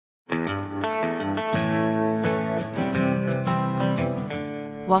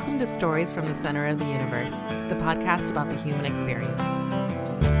Welcome to Stories from the Center of the Universe, the podcast about the human experience.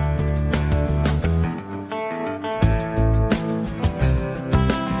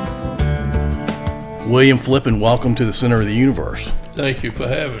 William Flippin, welcome to the Center of the Universe. Thank you for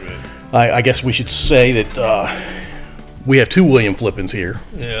having me. I guess we should say that we have two William Flippins here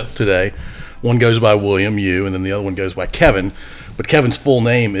today. One goes by William, you, and then the other one goes by Kevin. But Kevin's full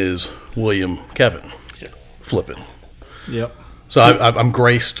name is William Kevin Flippin. Yep. So I'm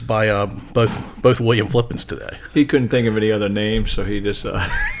graced by both William Flippins today. He couldn't think of any other name, so he just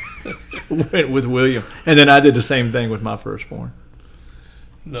went with William. And then I did the same thing with my firstborn.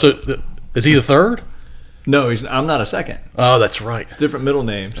 No. So is he the third? No, I'm not a second. Oh, that's right. Different middle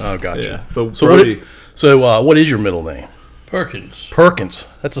names. Oh, gotcha. Yeah, but So Brody, what is your middle name? Perkins. Perkins.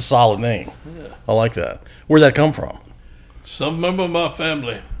 That's a solid name. Yeah. I like that. Where'd that come from? Some member of my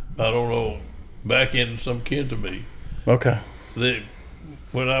family, I don't know, back in some kin to me. Okay.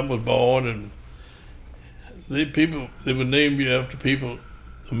 When I was born, and they would name you after people,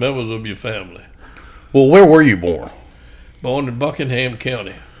 the members of your family. Well, where were you born? Born in Buckingham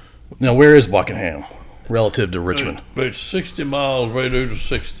County. Now, where is Buckingham relative to Richmond? About 60 miles, right over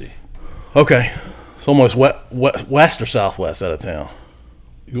 60. Okay. It's almost west or southwest out of town.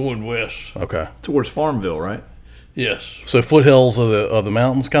 Going west. Okay. towards Farmville, right? Yes. So foothills of the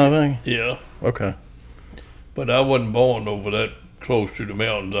mountains kind of thing? Yeah. Okay. But I wasn't born over that close to the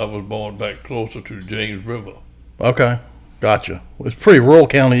mountains. I was born back closer to the James River. Okay. Gotcha. Well, it's a pretty rural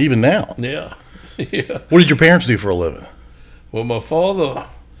county even now. Yeah. Yeah. What did your parents do for a living? Well, my father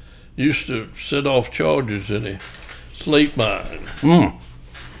used to set off charges in a slate mine. I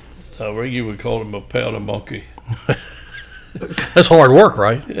think you would call him a powder monkey. That's hard work,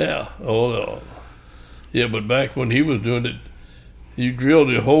 right? Yeah. Oh, no. Yeah, but back when he was doing it, you drilled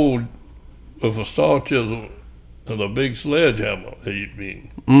a hole with a star chisel and a big sledgehammer. You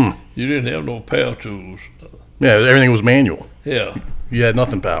didn't have no power tools. Yeah, everything was manual. Yeah. You had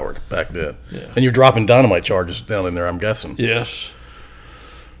nothing powered back then. Yeah. And you're dropping dynamite charges down in there, I'm guessing. Yes.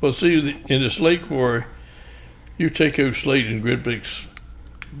 Well, see, in the slate quarry, you take out slate in great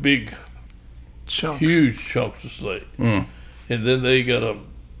big, Chunks. huge chunks of slate. And then they got a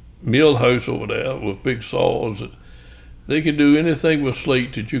mill house over there with big saws. That they can do anything with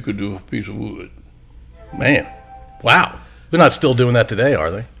slate that you could do with a piece of wood. Man. Wow. They're not still doing that today,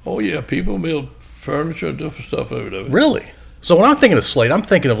 are they? Oh, yeah, people mill furniture and different stuff out of it. Really? So when I'm thinking of slate, I'm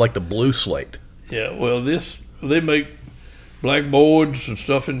thinking of like the blue slate. Yeah, well, they make blackboards and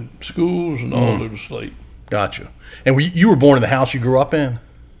stuff in schools and all of the slate. Gotcha. And you were born in the house you grew up in,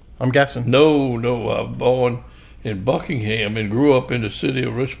 I'm guessing? No, I was born in Buckingham and grew up in the city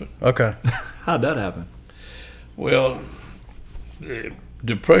of Richmond. Okay. How'd that happen? Well, the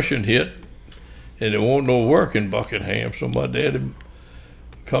Depression hit, and there wasn't no work in Buckingham, so my dad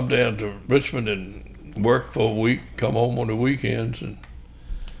come down to Richmond and work for a week, come home on the weekends, and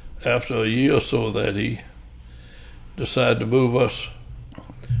after a year or so of that, he decided to move us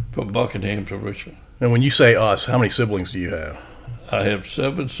from Buckingham to Richmond. And when you say us, how many siblings do you have? I have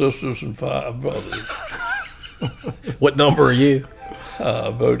 7 sisters and 5 brothers. What number are you?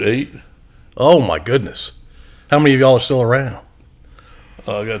 About 8. Oh, my goodness. How many of y'all are still around?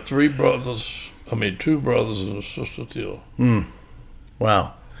 I got 2 brothers and a sister still.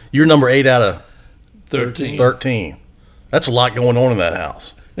 Wow. You're number 8 out of 13. 13. That's a lot going on in that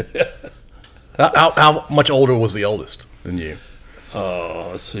house. How much older was the oldest than you?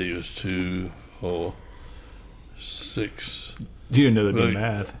 Let's see, it was 2, 4, 6, You didn't know there'd be Right.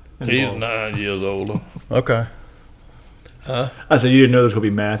 math 8 or involved. 9 years older. Okay. I said you didn't know there's going to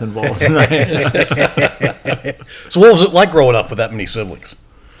be math involved tonight. So what was it like growing up with that many siblings?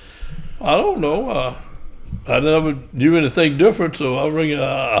 I don't know. I never knew anything different, so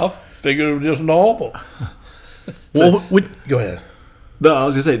I figured it was just normal. Well, go ahead. No, I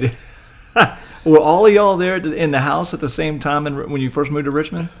was going to say, were all of y'all there in the house at the same time when you first moved to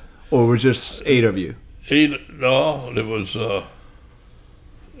Richmond? Or was just 8 of you? No, there was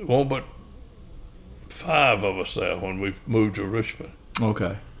one but 5 of us there when we moved to Richmond.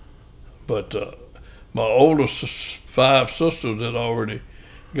 Okay. But my oldest 5 sisters had already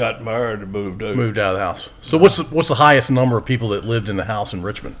got married and moved out. Moved out of the house. So what's the highest number of people that lived in the house in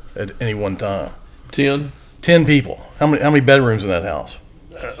Richmond at any one time? 10. 10 people. How many bedrooms in that house?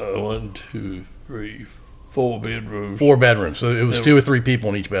 1, 2, 3, 4 bedrooms 4 bedrooms. So it was 2 or 3 people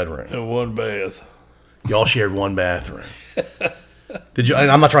in each bedroom. and 1 bath. Y'all shared one bathroom. Did you?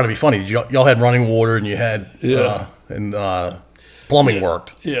 I'm not trying to be funny. Y'all had running water and you had plumbing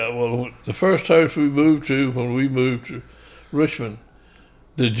worked. Yeah, well, the first house we moved to when we moved to Richmond,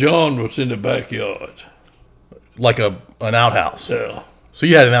 the John was in the backyard. Like an outhouse. Yeah. So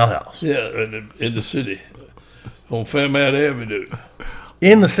you had an outhouse Yeah, in the city, on Fairmount Avenue,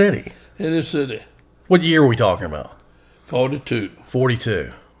 in the city. in the city, What year are we talking about? 42.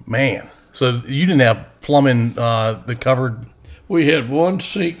 42. Man. So you didn't have plumbing that covered. We had one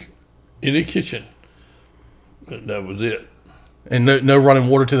sink in the kitchen, and that was it. And no running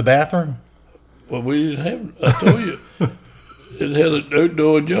water to the bathroom? Well, we didn't have. I told you, it had an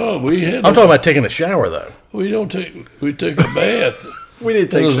outdoor job. We had. I'm talking about taking a shower, though. We don't take. We take a bath We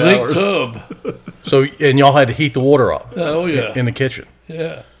didn't in take a zinc showers. tub. So, and y'all had to heat the water up Oh yeah, in the kitchen.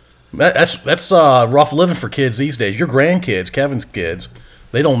 yeah. That's rough living for kids these days. Your grandkids, Kevin's kids,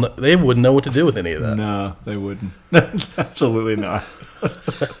 they wouldn't know what to do with any of that. No, they wouldn't. Absolutely not.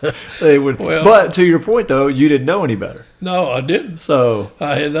 They would. Well- But to your point, though, you didn't know any better. No, I didn't. So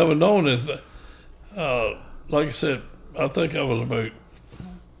I had never known it. Like I said, I think I was about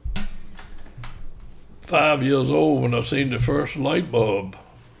 5 years old when I seen the first light bulb.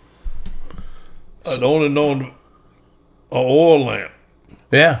 I'd only known an oil lamp,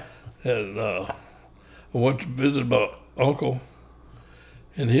 Yeah. and I went to visit my uncle,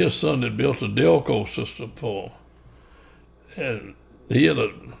 and his son had built a Delco system for him, and he had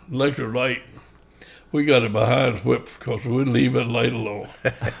an electric light. We got it behind his whip because we wouldn't leave that light alone.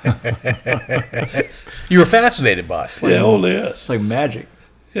 You were fascinated by it. Yeah, oh yes, it's like magic.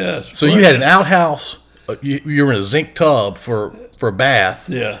 yes. So you had an outhouse. You were in a zinc tub for a bath,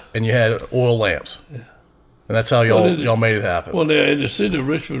 Yeah. and you had oil lamps. And that's how y'all made it happen. Well, now in the city of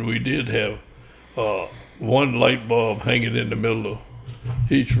Richmond, we did have one light bulb hanging in the middle of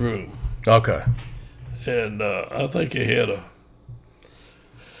each room, Okay. and I think they had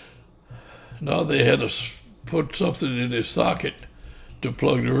they had to put something in his socket to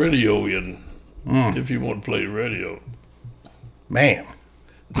plug the radio in if you want to play the radio. Man.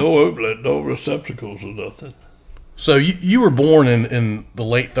 No outlet, no receptacles or nothing. So you were born in the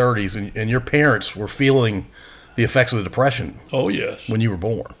late 30s, and your parents were feeling the effects of the Depression Oh yes, when you were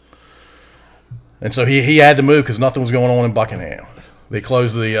born. And so he had to move because nothing was going on in Buckingham. They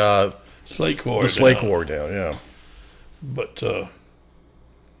closed the slate quarry. slate down. quarry down, yeah. But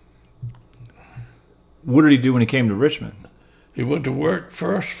What did he do when he came to Richmond? he went to work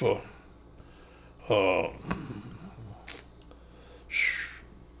first for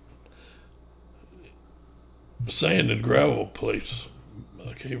sand and gravel place.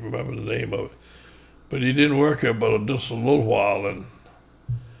 I can't remember the name of it. But he didn't work there but just a little while, and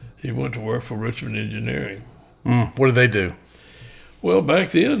he went to work for Richmond Engineering. What did they do? Well,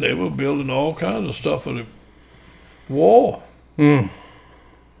 back then they were building all kinds of stuff for the wall.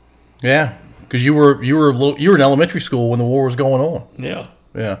 Yeah, because you were in elementary school when the war was going on. Yeah.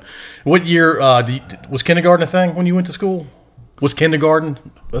 Yeah. What year was kindergarten a thing when you went to school? Was kindergarten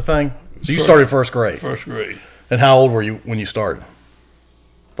a thing? So you started first grade. First grade. And how old were you when you started?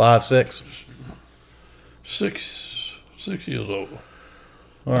 5, 6? 6 years old.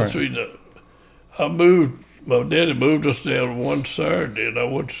 All That's right. when I moved. My daddy moved us down one Saturday, and I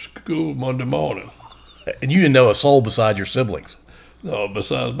went to school Monday morning. And you didn't know a soul besides your siblings. No,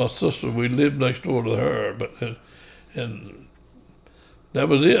 besides my sister, we lived next door to her, but and that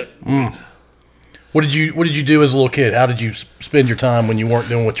was it. What did you do as a little kid? How did you spend your time when you weren't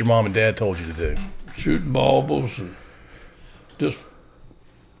doing what your mom and dad told you to do? Shooting baubles and just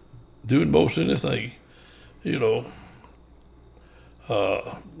doing most anything, you know.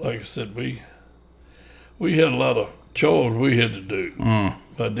 Like I said, we had a lot of chores we had to do.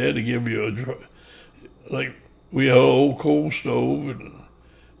 My daddy give you we had an old coal stove,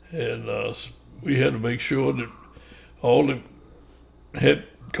 and we had to make sure that all the had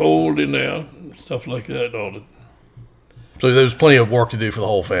coal in there, stuff like that. All the So there was plenty of work to do for the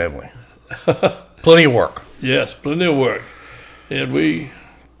whole family. Plenty of work. yes, plenty of work, and we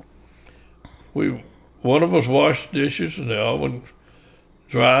one of us washed dishes, and the other one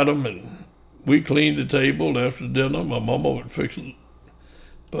dried them, and we cleaned the table after dinner. My mama would fix it,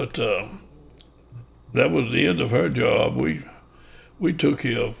 but that was the end of her job. We took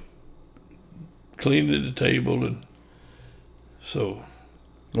care of cleaning the table, and so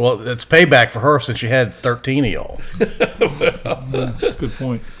Well, that's payback for her since she had 13 of y'all. That's a good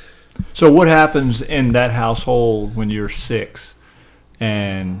point. So what happens in that household when you're 6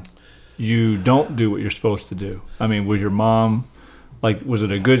 and you don't do what you're supposed to do? I mean, was your mom, was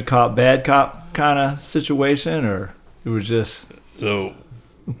it a good cop, bad cop kind of situation, or it was just... so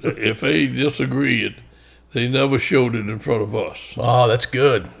if they disagreed, they never showed it in front of us. Oh, that's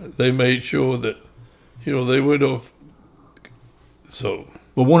good. They made sure that, they went off. So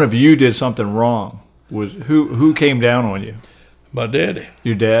Well, one of you did something wrong. Who came down on you? my daddy.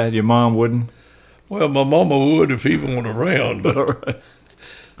 Your dad? Your mom wouldn't? Well, my mama would if he weren't around, but All right.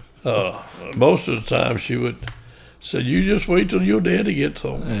 Most of the time she would say, "You just wait till your daddy gets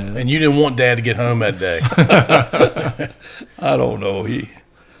home." Yeah. And you didn't want Dad to get home that day. I don't know.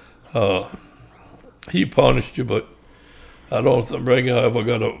 He punished you, but I don't think I ever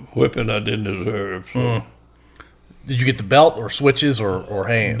got a whipping I didn't deserve. So. Did you get the belt or switches or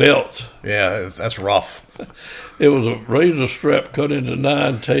hands? Belt. Yeah, that's rough. It was a razor strap cut into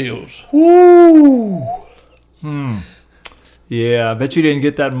 9 tails. Woo! Yeah, I bet you didn't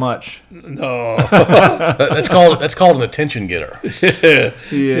get that much. No. That's called an attention getter. Yeah.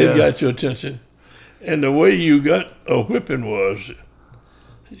 Yeah. It got your attention. And the way you got a whipping was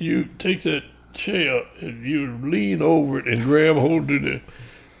you take that chair and you lean over it and grab hold to the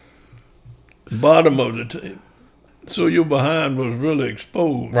bottom of the table. So your behind was really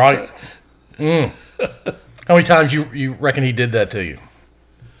exposed. Right. How many times you reckon he did that to you?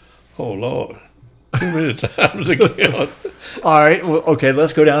 Oh, Lord. Too many times to count. All right. Well, okay,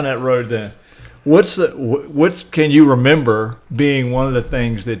 let's go down that road then. What can you remember being one of the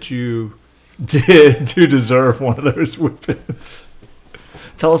things that you did to deserve one of those whippings?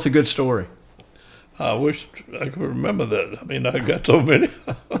 Tell us a good story. I wish I could remember that. I mean, I got so many.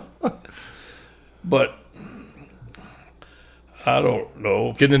 But I don't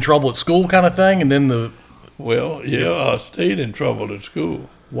know. Getting in trouble at school kind of thing, and then Well, yeah, I stayed in trouble at school.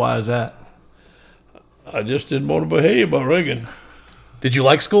 Why is that? I just didn't want to behave, I reckon. Did you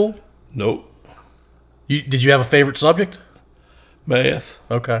like school? Nope. Did you have a favorite subject? Math.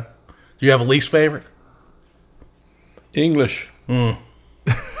 Okay. Do you have a least favorite? English. You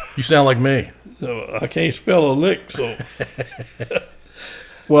sound like me. So I can't spell a lick, so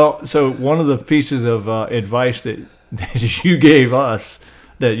Well, so one of the pieces of advice that you gave us,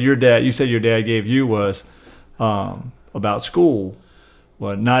 that you said your dad gave you was about school.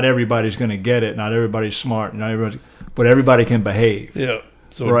 Well, not everybody's going to get it. Not everybody's smart. But everybody can behave. yeah.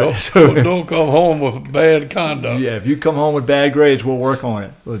 So Right. don't come home with bad conduct. Yeah, if you come home with bad grades, we'll work on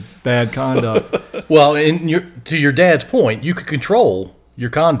it. With bad conduct. Well, to your dad's point, you could control your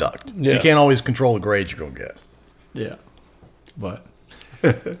conduct. Yeah. You can't always control the grades you're going to get. Yeah. But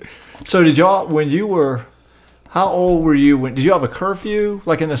so did y'all, when you were, how old were you did you have a curfew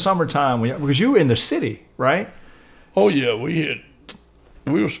like in the summertime because you were in the city, right? Oh yeah, we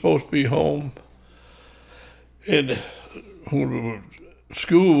were supposed to be home, and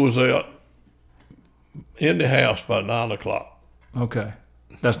school was out in the house by 9:00. Okay.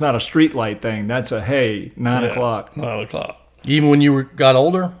 That's not a street light thing. That's a 9 o'clock. 9:00. Even when you got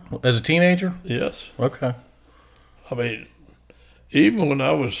older, as a teenager? Yes. Okay. I mean, even when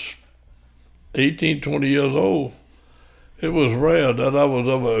I was 18, 20 years old, it was rare that I was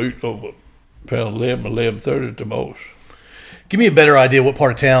over around 11:30 at the most. Give me a better idea what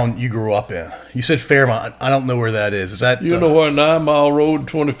part of town you grew up in. You said Fairmont. I don't know where that is. Is that... You know where 9 Mile Road and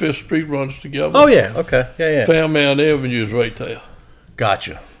 25th Street runs together? Oh, yeah. Okay. Yeah. Fairmount Avenue is right there.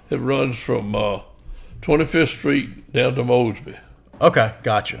 Gotcha. It runs from 25th Street down to Mosby. Okay.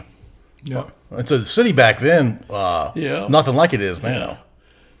 Gotcha. Yeah. And so the city back then, Yeah. nothing like it is now.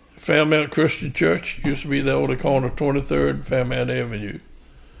 Fairmount Christian Church used to be there on the corner of 23rd and Fairmount Avenue.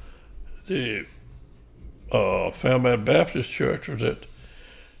 The Fairmount Baptist Church was at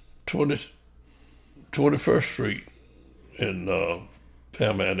 21st Street in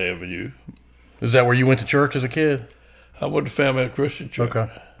Fairmount Avenue. Is that where you went to church as a kid? I went to Fairmount Christian Church. Okay.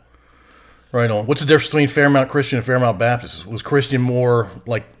 Right on. What's the difference between Fairmount Christian and Fairmount Baptist? Was Christian more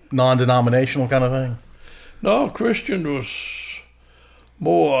like non-denominational kind of thing? No, Christian was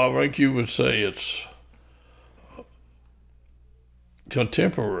more, I think you would say it's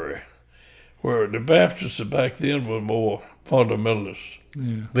contemporary, where the Baptists back then were more fundamentalists.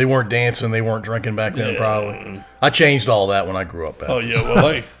 Yeah. They weren't dancing. They weren't drinking back then, probably. I changed all that when I grew up. Oh, yeah,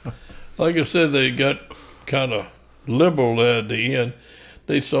 well, like I said, they got kind of liberal there at the end.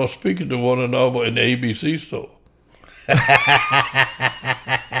 They started speaking to one another in the ABC store.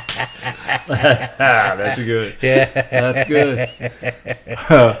 That's good. Yeah. That's good.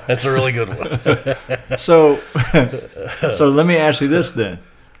 That's a really good one. So let me ask you this then.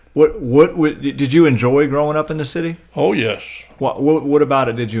 Did you enjoy growing up in the city? Oh, yes. What about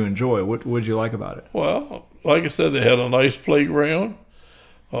it did you enjoy? What did you like about it? Well, like I said, they had a nice playground.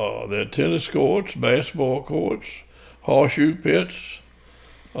 They had tennis courts, basketball courts, horseshoe pits,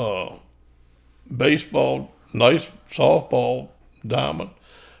 baseball, nice softball diamond,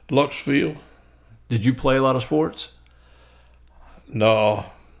 Lux Field. Did you play a lot of sports? No.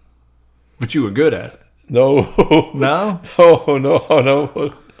 But you were good at it. No. No?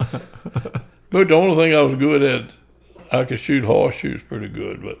 No. But the only thing I was good at, I could shoot horseshoes pretty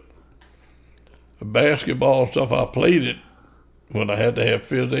good, but the basketball stuff, I played it when I had to have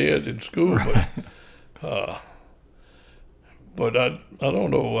phys ed in school. But I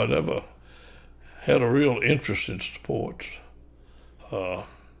don't know. I never had a real interest in sports. I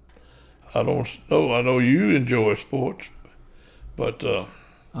don't know. I know you enjoy sports, but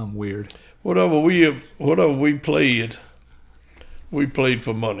I'm weird. whatever we played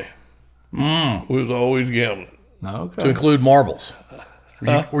for money. We was always gambling. Okay. To include marbles.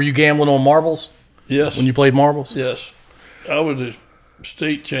 Were you gambling on marbles Yes. when you played marbles? Yes. I was a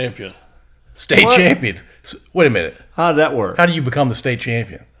state champion. State What? champion. Wait a minute. How did that work? How do you become the state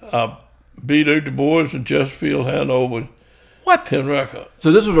champion? I beat out the boys in Chesterfield, Hanover, What? 10 record.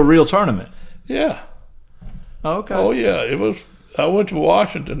 So this was a real tournament. Yeah. Okay. Oh, yeah. It was. I went to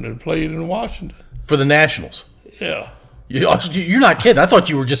Washington and played in Washington. For the Nationals. Yeah. You're not kidding. I thought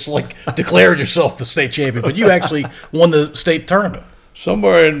you were just like declared yourself the state champion, but you actually won the state tournament.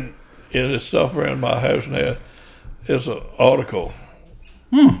 Somewhere in the stuff around my house now is an article.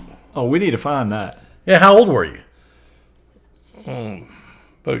 Oh, we need to find that. Yeah, how old were you?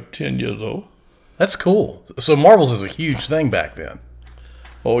 About 10 years old. That's cool. So marbles is a huge thing back then.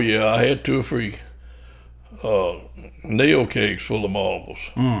 Oh, yeah. I had 2 or 3 nail kegs full of marbles.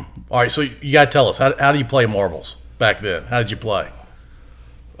 All right, so you got to tell us, how do you play marbles back then? How did you play?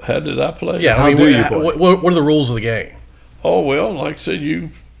 How did I play? Yeah, How I mean, do you play? what are the rules of the game? Oh, well, like I said,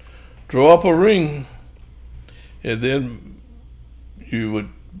 you draw up a ring, and then you would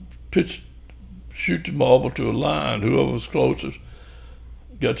shoot the marble to a line. Whoever was closest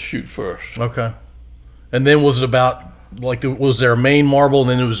got to shoot first. Okay. And then was it about, like, was there a main marble and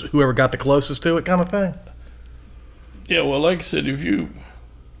then it was whoever got the closest to it kind of thing? Yeah, well, like I said, if you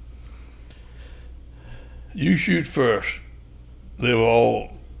shoot first, they were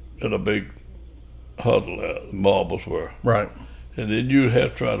all in a big huddle, the marbles were. Right. And then you'd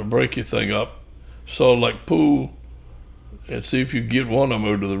have to try to break your thing up, sort of like pool, and see if you get one of them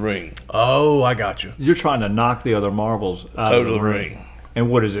out of the ring. Oh, I got you. You're trying to knock the other marbles out, Out of the ring. And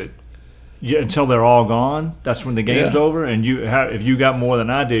what is it? Until they're all gone? That's when the game's Yeah. over? And if you got more than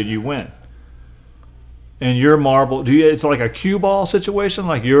I did, you win. And your marble, it's like a cue ball situation?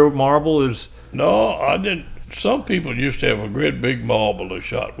 Like your marble is... No, I didn't. Some people used to have a great big marble they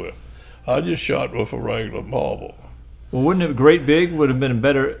shot with. I just shot with a regular marble. Well, wouldn't it great big would have been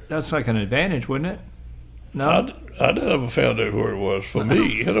better? That's like an advantage, wouldn't it? No? I never found out where it was for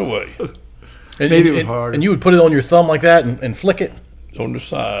me, anyway, And, Maybe it was and- hard. And you would put it on your thumb like that and flick it? on the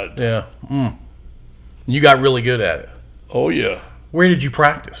side. Yeah. You got really good at it. Oh, yeah, Where did you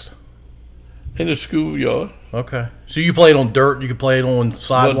practice? in the schoolyard. Okay. So you played on dirt, you could play it on But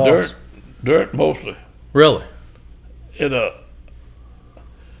sidewalks? dirt mostly. Really?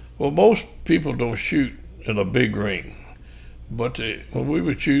 Well, most people don't shoot in a big ring, but when we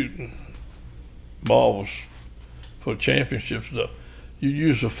were shooting marbles for championships, you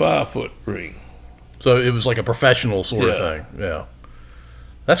use a 5-foot ring. So it was like a professional sort of Yeah. thing. Yeah.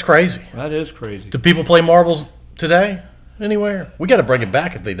 That's crazy. That is crazy. Do people play marbles today anywhere? We got to bring it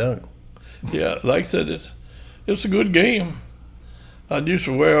back if they don't. Yeah, like I said, it's a good game. I used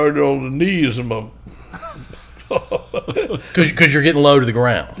to wear it on the knees of my. Because you're getting low to the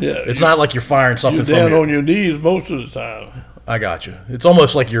ground. Yeah, It's not like you're firing something You're from down on your knees most of the time. I got you. It's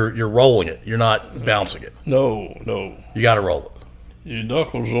almost like you're rolling it. You're not bouncing it. No, You got to roll it. your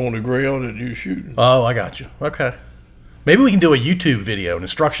knuckles on the ground and you shooting. Oh, I got you. Okay. Maybe we can do a YouTube video, an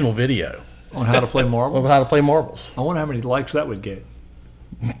instructional video On how to play marble? of how to play marbles. I wonder how many likes that would get.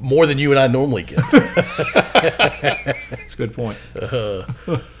 More than you and I normally get. That's a good point.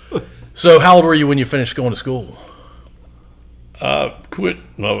 So how old were you when you finished going to school? I quit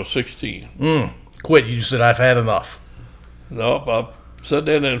when I was 16. Quit. You just said, I've had enough. Nope, I sat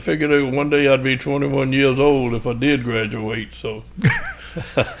down and figured out one day I'd be 21 years old if I did graduate. So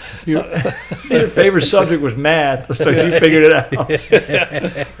Your favorite subject was math, so you figured it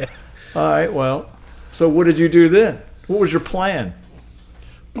out. All right, well, so what did you do then? What was your plan?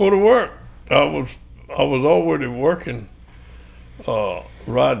 go to work. I was already working,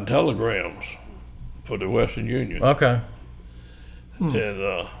 riding telegrams for the Western Union. Okay.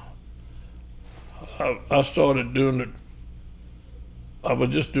 And I started doing it. I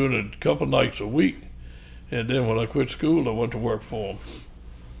was just doing it a couple nights a week, and then when I quit school, I went to work for them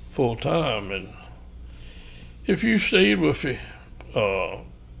full time. And if you stayed with the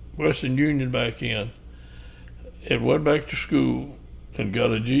Western Union back in and went back to school and got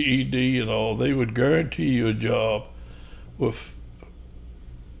a GED and all, they would guarantee you a job with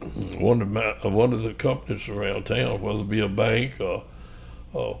one of the companies around town, whether it be a bank or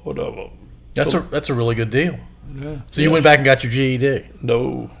whatever. That's a really good deal. Yeah. So you went back and got your GED.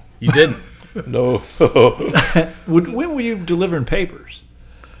 No, You didn't. No. When were you delivering papers?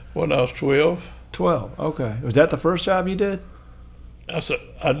 When I was 12, 12. Okay. Was that the first job you did?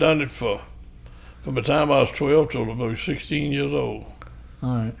 I done it from the time I was 12 till about 16 years old.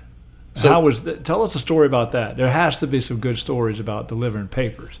 All right. So- How was that? Tell us a story about that. There has to be some good stories about delivering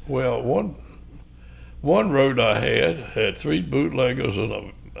papers. Well, one road I had 3 bootleggers in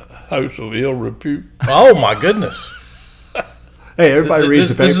a house of ill repute. Oh my goodness! Hey, everybody reads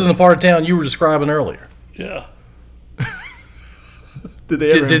the paper. This is the part of town you were describing earlier. Yeah. Did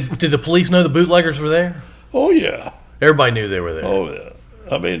they ever? Did the police know the bootleggers were there? Oh, yeah. Everybody knew they were there. Oh, yeah.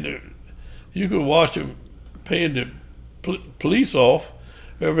 I mean, you could watch them paying the police off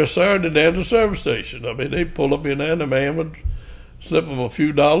every Saturday down at the service station. I mean, they'd pull up in there and the man would slip them a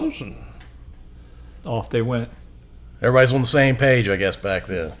few dollars and Off they went. Everybody's on the same page, I guess, back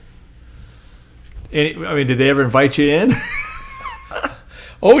then. Did they ever invite you in?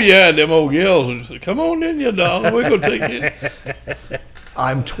 oh yeah, them old girls would say, "Come on in, you darling, we're gonna take you."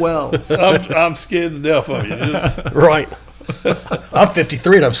 I'm 12. I'm scared to death of you. Just- Right. I'm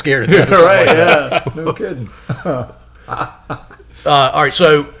 53 and I'm scared to death. Right, yeah. No kidding. All right,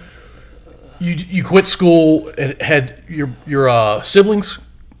 so you quit school and had your siblings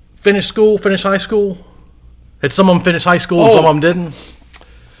finish high school? Had some of them finish high school and some of them didn't?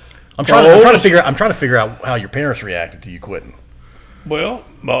 I'm trying to figure out how your parents reacted to you quitting. Well,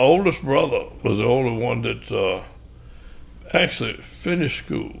 my oldest brother was the only one that actually finished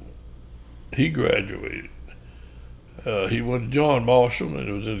school. He graduated. He went to John Marshall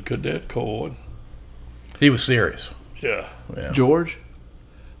and was in the Cadet Corps. He was serious. Yeah. George?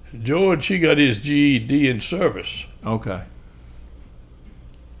 George, he got his GED in service. Okay.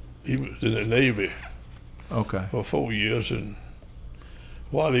 He was in the Navy Okay. for 4 years, and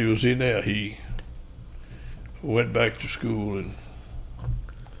while he was in there, he went back to school. And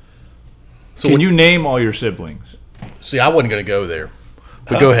So Can you name all your siblings? See, I wasn't going to go there.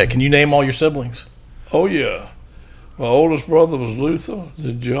 But go ahead. Can you name all your siblings? oh yeah, my oldest brother was Luther,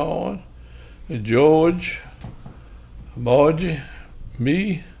 then John, then George, Margie,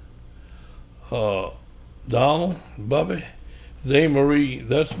 me, Donald, Bubby, Dame Marie.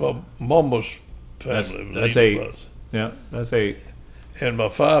 That's my mama's family. That's Name 8. was. Yeah, that's 8. And my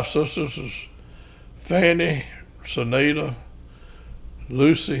 5 sisters is Fanny, Sonata,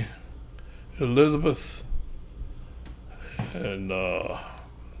 Lucy, Elizabeth, and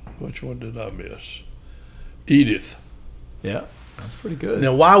which one did I miss? Edith. Yeah, that's pretty good.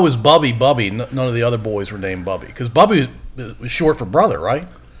 Now, why was Bubby Bubby? None of the other boys were named Bubby. Because Bubby was short for brother, right?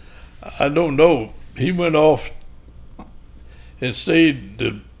 I don't know. He went off and stayed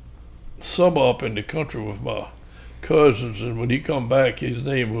the summer up in the country with my cousins, and when he come back, his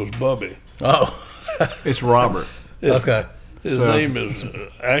name was Bubby. Oh, It's Robert. okay. His So- name is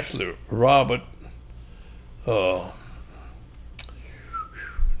actually Robert.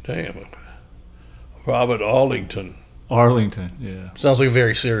 Robert Arlington. Arlington, yeah. Sounds like a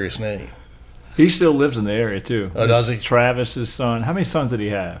very serious name. He still lives in the area, too. Oh, does he? Travis's son. How many sons did he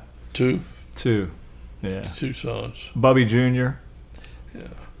have? 2 Yeah. sons. Bubby Jr.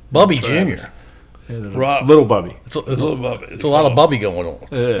 Bubby Travis. Jr. Yeah, Rob. Little Bubby. It's a Little Bubby. it's a lot of Bubby going on.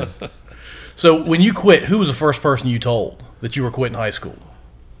 Yeah. So when you quit, who was the first person you told that you were quitting high school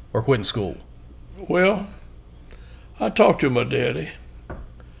or quitting school? Well, I talked to my daddy,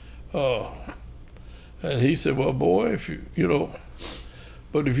 and he said, "Well, boy, if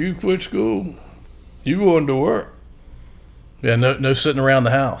but if you quit school, you going to work. Yeah, no sitting around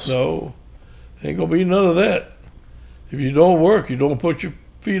the house. No, ain't gonna be none of that. If you don't work, you don't put your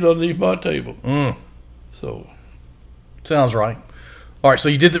feet underneath my table." So Sounds right. All right, so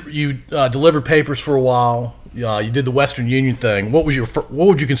you delivered papers for a while. You did the Western Union thing. What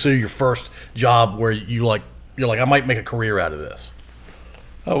would you consider your first job where you're like I might make a career out of this?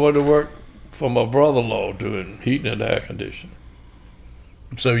 I went to work for my brother-in-law doing heating and air conditioning.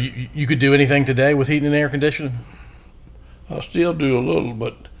 So you could do anything today with heating and air conditioning? I still do a little,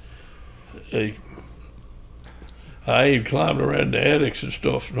 but I ain't climbed around the attics and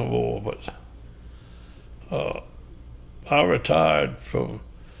stuff no more. But I retired from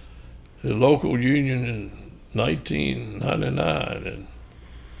the local union in 1999, and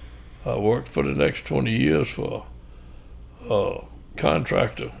I worked for the next 20 years for a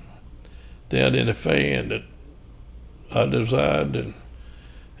contractor down in the fan that I designed, and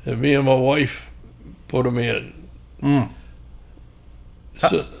me and my wife put them in.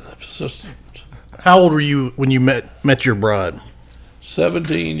 Systems. How old were you when you met your bride?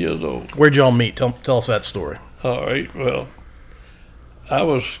 17 years old. Where'd y'all meet? Tell us that story. All right, well, I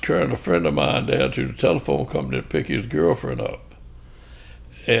was carrying a friend of mine down to the telephone company to pick his girlfriend up.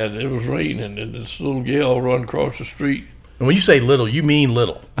 and it was raining, and this little gal run across the street. And when you say little, you mean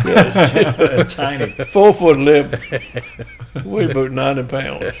little. Tiny. 4 foot 11, weighed about 90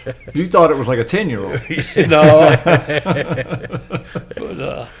 pounds. You thought it was like a 10-year-old. No.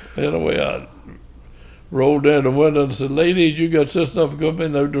 But anyway, I rolled down the window and said, "Lady, you got this enough to come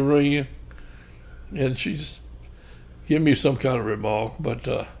in out the rain?" And she just gave me some kind of remark, but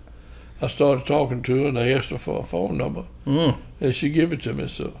I started talking to her, and I asked her for a phone number, and she gave it to me.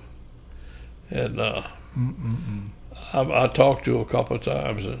 So, and I talked to her a couple of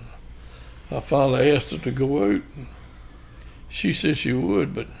times, and I finally asked her to go out. She said she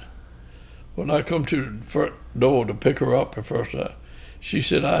would, but when I come to the front door to pick her up the first time, she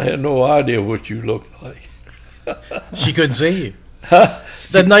said, "I had no idea what you looked like." She couldn't see you.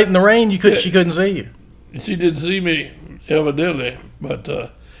 That night in the rain, she couldn't see you. She didn't see me, evidently,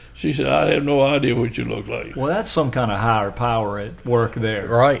 but she said, "I have no idea what you look like." Well, that's some kind of higher power at work there.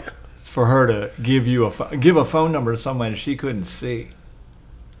 Right. For her to give a phone number to somebody she couldn't see.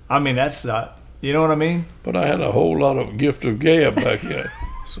 I mean, that's not, you know what I mean? But I had a whole lot of gift of gab back then.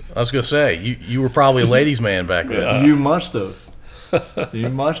 I was going to say, you were probably a ladies' man back then. You must have. You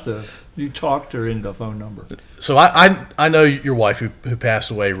must have. You talked her into a phone number. So I know your wife who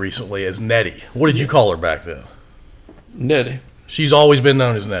passed away recently as Nettie. What did you call her back then? Nettie. She's always been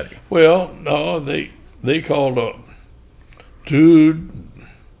known as Nettie. Well, no, they called her Dude.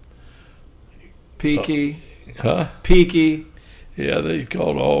 Peaky. Huh? Peaky. Yeah, they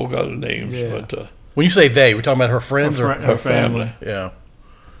called her all kind of names, Yeah. but When you say they, we're talking about her friends her family. Yeah.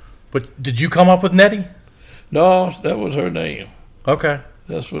 But did you come up with Nettie? No, that was her name. Okay.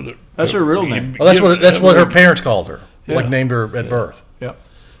 That's what it. That's her real name. Well, that's what her parents called her. Like Yeah. named her at birth. Yep.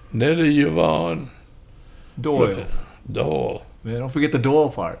 Nettie Yvonne Doyle. Doyle. Yeah, don't forget the Doyle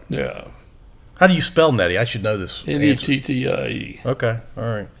part. Yeah. How do you spell Nettie? I should know this. answer. Nettie. Okay. All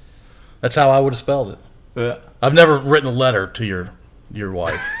right. That's how I would have spelled it. Yeah. I've never written a letter to your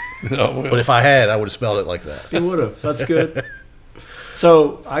wife, No, well, but if I had, I would have spelled it like that. You would have. That's good.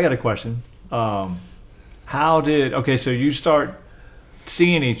 So I got a question. So you start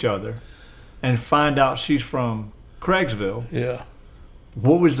seeing each other and find out she's from Craigsville. yeah.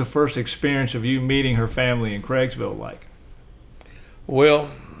 What was the first experience of you meeting her family in Craigsville like? Well,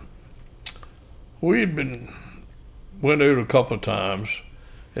 went out a couple of times,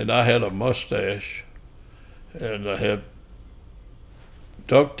 and I had a mustache, and I had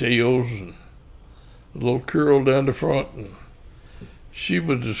ducktails and a little curl down the front, and she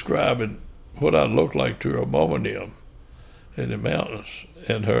was describing what I looked like to her mom and them in the mountains,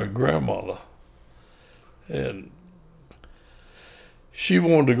 and her grandmother. And she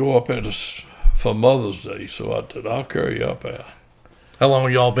wanted to go up there for Mother's Day, so I said, "I'll carry you up there." How long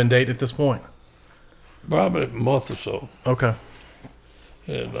have y'all been dating at this point? Probably a month or so. Okay.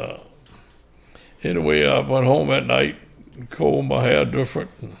 And anyway, I went home that night, and combed my hair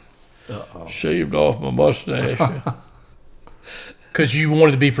different, and shaved off my mustache. Because you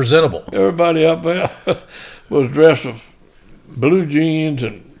wanted to be presentable. Everybody up there was dressed with blue jeans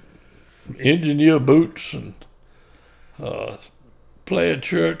and engineer boots and plaid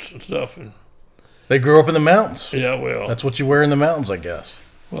shirts and stuff. And They grew up in the mountains. yeah, well, That's what you wear in the mountains, I guess.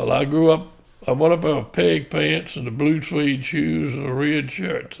 well, I went up in a peg pants and the blue suede shoes and a red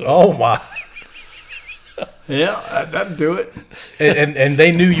shirt. So. Oh my! Yeah, that'd do it. And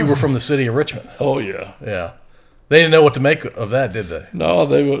they knew you were from the city of Richmond. Oh yeah. Yeah. They didn't know what to make of that, did they? No,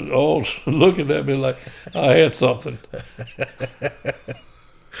 they were all looking at me like I had something.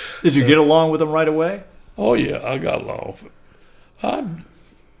 Did you get along with them right away? Oh yeah, I got along. I've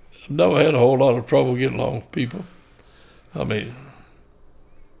never had a whole lot of trouble getting along with people. I mean,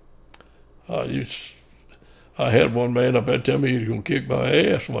 I had one man up there tell me he was going to kick my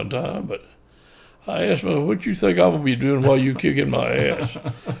ass one time, but I asked him, "What you think I'm going to be doing while you kicking my ass?"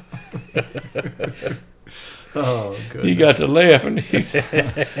 Oh, good. He got to laughing. He said,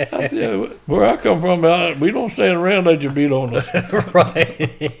 I said, "Where I come from, we don't stand around let you beat on us."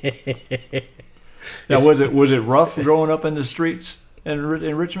 Right. Now, was it rough growing up in the streets in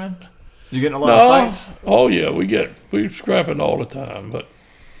Richmond? You getting a lot No, of fights? oh yeah, we scrapping all the time, but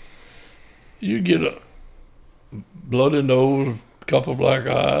you get a bloody nose, a couple black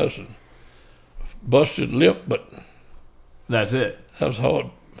eyes, and busted lip, but That's it. that was hard.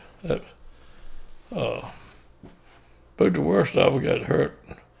 But the worst I ever got hurt.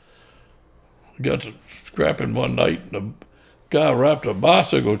 Got to scrapping one night, and the guy wrapped a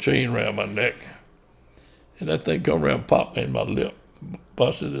bicycle chain around my neck, and that thing come around, popped me in my lip,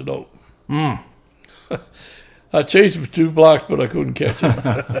 busted it open. I chased him for 2 blocks, but I couldn't catch him.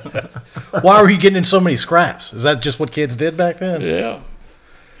 Why were you getting in so many scraps? Is that just what kids did back then? Yeah.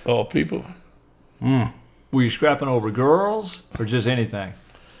 Oh, people. Were you scrapping over girls or just anything?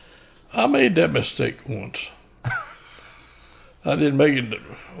 I made that mistake once. I didn't make it.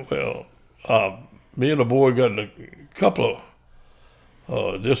 Well, me and the boy got in a couple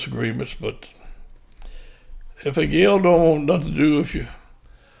of disagreements, but if a girl don't want nothing to do with you,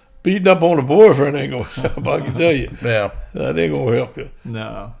 beating up on a boyfriend ain't gonna help. I can tell you. Yeah. That ain't gonna help you.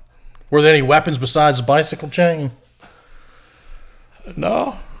 No. Were there any weapons besides the bicycle chain?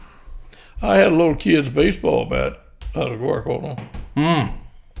 No. I had a little kid's baseball bat I had to work on.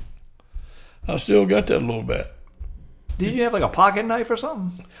 I still got that little bat. Did you have like a pocket knife or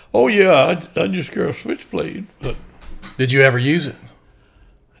something? Oh yeah, I just carry a switchblade, but Did you ever use it?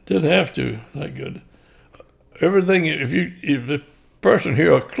 didn't have to. That good. Everything. If the person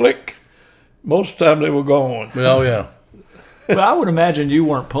hear a click, most of the time they were gone. Oh, yeah. Well, I would imagine you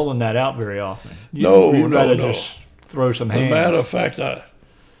weren't pulling that out very often. No, you'd no, rather no. just throw some As a hands. matter of fact, I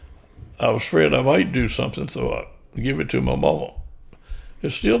was afraid I might do something, so I give it to my mama.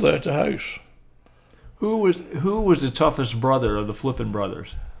 It's still there at the house. Who was the toughest brother of the Flippin'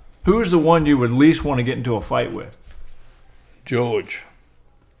 brothers? Who's the one you would least want to get into a fight with? George.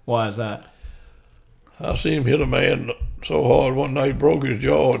 Why is that? I seen him hit a man so hard one night, broke his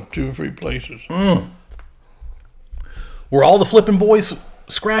jaw in 2 or 3 places. Were all the flipping boys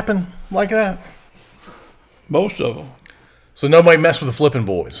scrapping like that? Most of them. So nobody messed with the flipping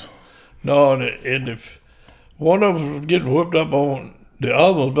boys? No, and if one of them was getting whipped up on, the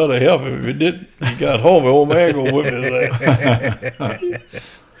other ones better help him. If he didn't, he got home, the old man gonna whip his ass.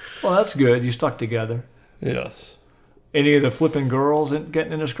 Well, that's good. You stuck together. Yes. Any of the Flippin' girls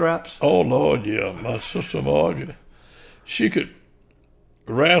getting into scraps? Oh, Lord, yeah. My sister Marjorie, she could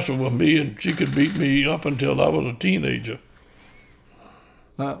wrestle with me and she could beat me up until I was a teenager.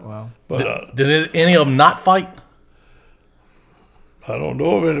 Well, But Did any of them not fight? I don't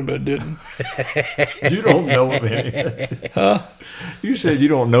know if anybody didn't. you don't know of any. Huh? You said you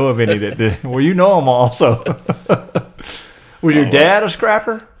don't know of any that did. Well, you know them all, so. Was your dad a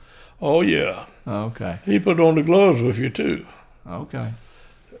scrapper? Oh, yeah. Okay. He put on the gloves with you, too. Okay.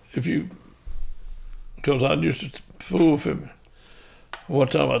 Because I used to fool with him. One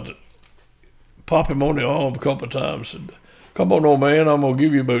time I'd pop him on the arm a couple of times. Said, "Come on, old man, I'm going to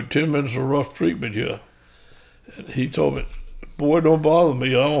give you about 10 minutes of rough treatment here." And he told me, "Boy, don't bother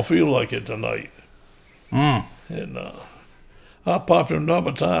me. I don't feel like it tonight." And I popped him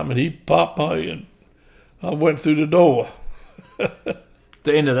another time, and he popped me, and I went through the door. The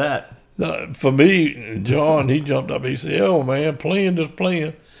end of that. Now, for me, John, he jumped up. He said, "Oh, man, just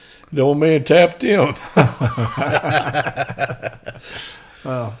playing." The old man tapped him.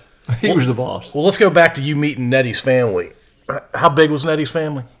 Well, he was the boss. Well, let's go back to you meeting Nettie's family. How big was Nettie's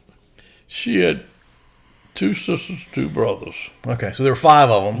family? She had 2 sisters, 2 brothers. Okay, so there were 5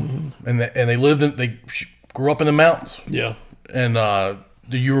 of them, and they lived they grew up in the mountains. Yeah. And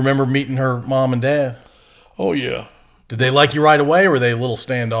do you remember meeting her mom and dad? Oh, yeah. Did they like you right away, or were they a little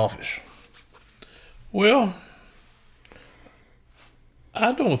standoffish? Well,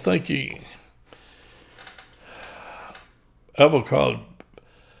 I don't think he ever called.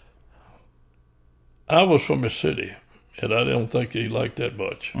 I was from the city, and I don't think he liked that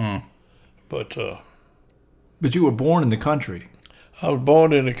much. But But you were born in the country. I was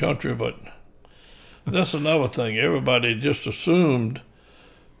born in the country, but that's another thing. Everybody just assumed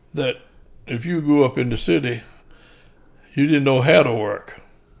that if you grew up in the city, you didn't know how to work.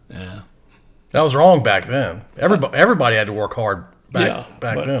 Yeah. That was wrong back then. Everybody had to work hard back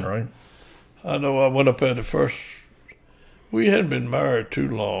but then, right? I know I went up at the first. We hadn't been married too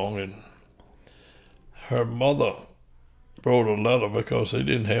long, and her mother wrote a letter because they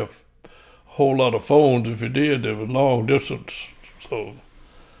didn't have a whole lot of phones. If you did, they were long distance. So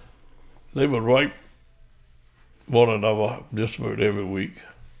they would write one another just about every week.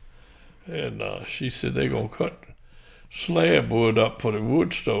 And she said they're going to cut slab wood up for the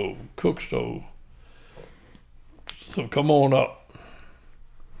wood stove, cook stove. So come on up.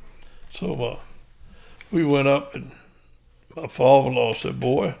 So we went up, and my father-in-law said,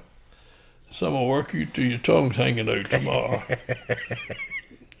 "Boy, I'm going to work you till your tongue's hanging out tomorrow."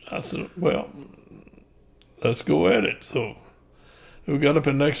 I said, "Well, let's go at it." So we got up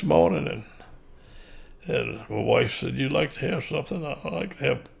the next morning, and my wife said, "You'd like to have something? I'd like to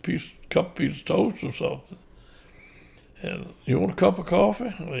have a couple pieces of toast or something." And "You want a cup of coffee?"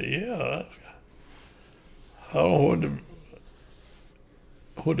 I said, "Yeah." I don't know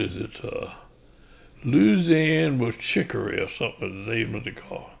what is it? Louisiana with chicory or something is the name of the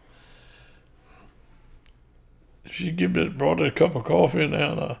coffee. She brought a cup of coffee in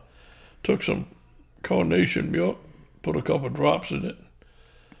there, and I took some carnation milk, put a couple of drops in it,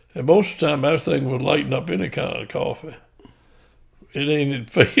 And most of the time, that thing would lighten up any kind of coffee. It ain't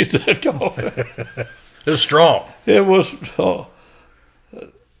phase that coffee. It was strong. It was.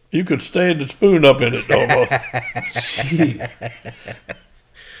 You could stand the spoon up in it almost.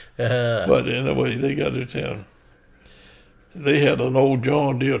 But anyway, they got it down. They had an old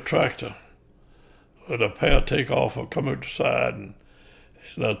John Deere tractor with a power takeoff would come out the side and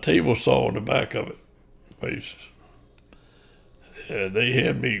a table saw in the back of it. They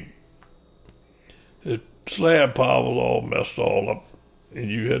had me, the slab pile was all messed all up, and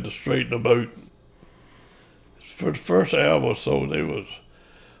you had to straighten them out. For the first hour or so, they was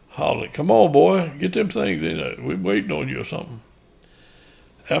hollering, "Come on, boy, get them things in there. We're waiting on you or something."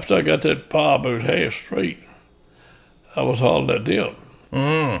 After I got that pile about half straight, I was hollering at them.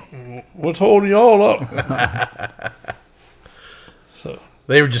 What's holding y'all up? So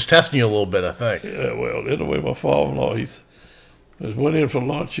they were just testing you a little bit, I think. Yeah, well, anyway, my father-in-law, went in for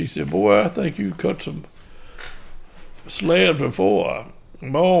lunch. He said, "Boy, I think you cut some slabs before."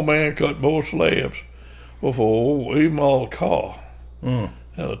 My old man cut more slabs with an old E-model car and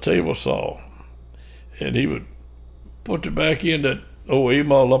a table saw. And he would put it back in that old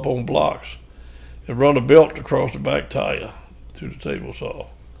E-model up on blocks and run a belt across the back tire to the table saw.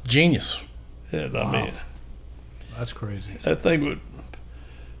 Genius. And I mean, that's crazy. That thing would,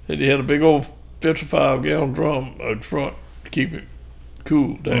 and he had a big old 55-gallon drum out front to keep it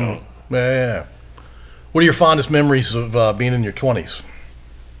cool down. Yeah. What are your fondest memories of being in your 20s?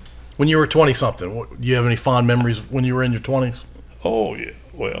 When you were 20-something, do you have any fond memories when you were in your 20s? Oh, yeah.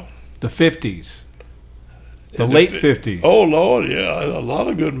 Well, the 50s. The late 50s. Oh, Lord, yeah. I had a lot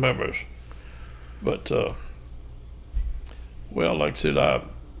of good memories. But, well, like I said,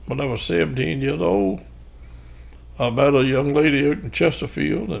 when I was 17 years old, I met a young lady out in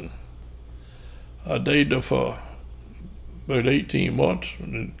Chesterfield, and I dated her for about 18 months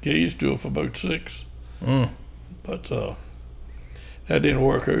and engaged to her for about 6. But that didn't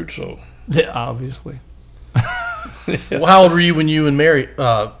work out, so. Yeah, obviously. Well, how old were you when you married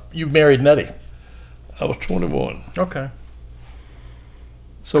Nettie? I was 21. Okay.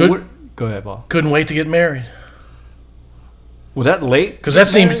 So go ahead, Bob. Couldn't wait to get married. Was that late? Because that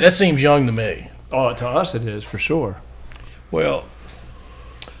seems young to me. Oh, to us it is, for sure. Well,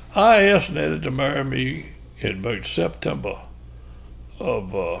 I asked Nettie to marry me in about September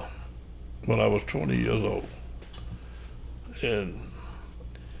of when I was 20 years old. And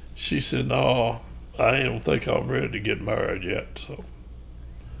she said, "No, I don't think I'm ready to get married yet."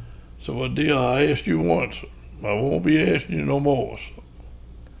 So, well, dear, I asked you once. I won't be asking you no more. So,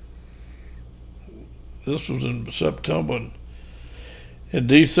 this was in September. And in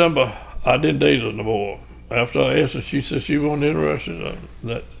December, I didn't date her no more. After I asked her, she said she wasn't interested.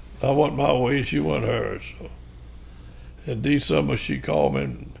 That I went my way, she went hers. So, in December, she called me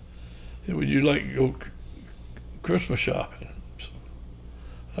and said, "Would you like to go Christmas shopping?"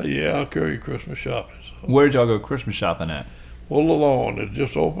 So, yeah, I'll carry you Christmas shopping. So, where did y'all go Christmas shopping at? Willow Lawn. It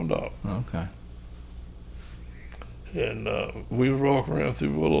just opened up. Okay. And we were walking around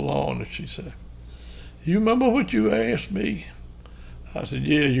through Willow Lawn, and she said, "You remember what you asked me?" I said,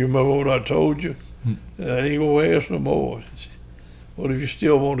 "Yeah, you remember what I told you? I ain't going to ask no more." She said, "What if you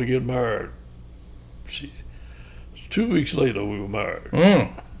still want to get married?" 2 weeks later, we were married.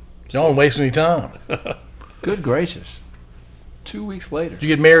 Y'all don't waste any time. Good gracious. 2 weeks later. Did you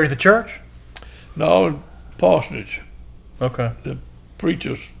get married at the church? No, in Parsonage. Okay. The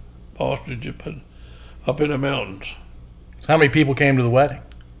preacher's parsonage up in the mountains. So how many people came to the wedding?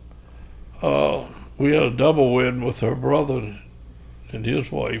 We had a double wedding with her brother and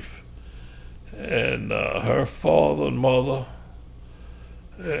his wife, and her father and mother,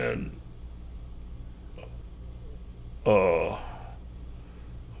 and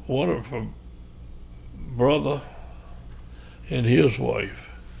one of her brother and his wife.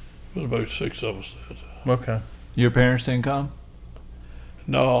 It was about 6 of us that day. Okay. Your parents didn't come?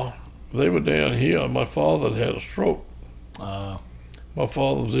 No, they were down here, and my father had a stroke. My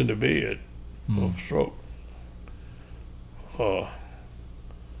father was in the bed with a stroke.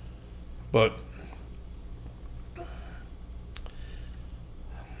 But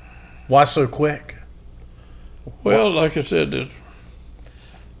why so quick? Well, like I said,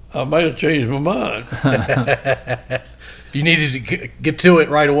 I might have changed my mind. You needed to get to it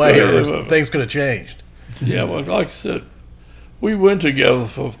right away, or things could have changed. Yeah, well, like I said, we went together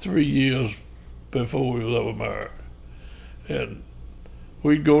for 3 years before we was ever married. And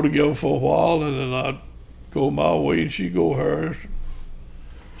we'd go together for a while, and then I'd go my way and she'd go hers.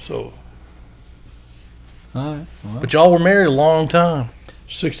 So. All right. Well, But y'all were married a long time.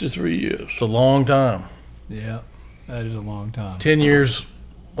 63 years. It's a long time. yeah, that is a long time. 10 years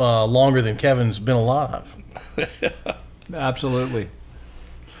longer than Kevin's been alive. Absolutely.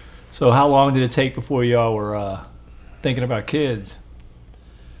 So how long did it take before y'all were thinking about kids?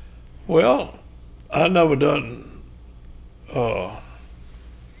 Well, I never done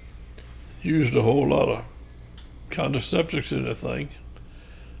used a whole lot of contraceptives in the thing,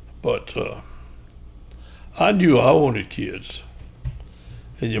 but I knew I wanted kids,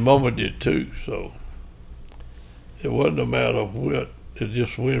 and your mama did too. So it wasn't a matter of what; it's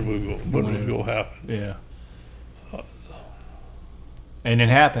just when it was going to happen. Yeah. And it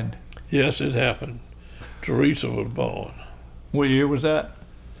happened. Yes, it happened. Teresa was born. What year was that?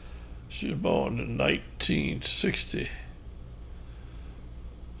 She was born in 1960.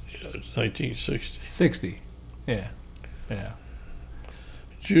 Yeah, it's 1960. 60. Yeah. Yeah.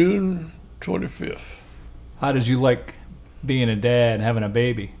 June 25th. How did you like being a dad and having a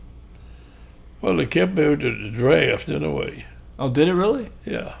baby? Well, they kept me to the draft anyway. Oh, did it really?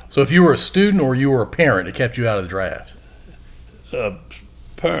 Yeah. So if you were a student or you were a parent, it kept you out of the draft.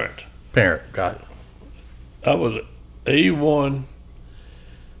 Parent. Parent, got it. I was A1,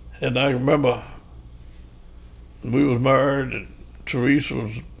 and I remember we was married, and Teresa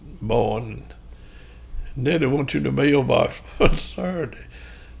was born, and then they went to the mailbox one Saturday,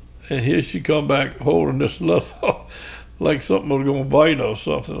 and here she come back holding this little, like something was going to bite her or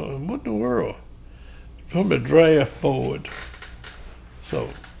something. What in the world? From the draft board. So,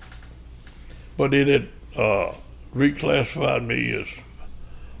 but it had reclassified me as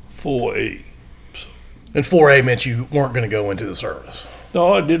 4A. And 4A meant you weren't going to go into the service.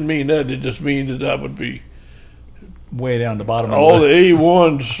 No, it didn't mean that. It just means that I would be Way down the bottom all of the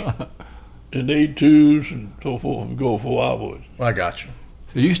A1s and A2s and so forth would go for I would. I got you.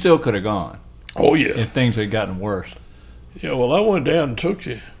 So you still could have gone Oh, yeah. if things had gotten worse. Yeah, well, I went down and took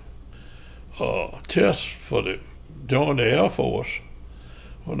the test for the join the Air Force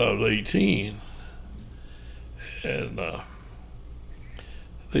when I was 18. And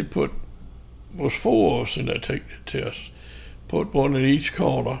they was 4 of us in there taking the test. Put one in each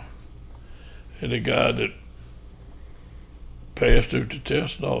corner, and the guy that passed through the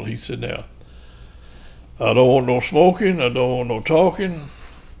test and all, he said, now, I don't want no smoking, I don't want no talking,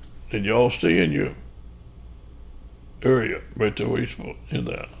 and y'all stay in your area right there where you're supposed in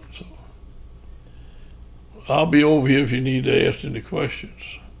there. So I'll be over here if you need to ask any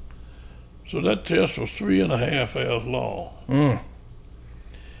questions. So that test was 3.5 hours long.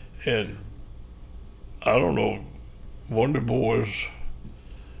 And I don't know, one of the boys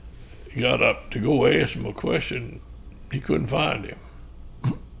got up to go ask him a question. He couldn't find him.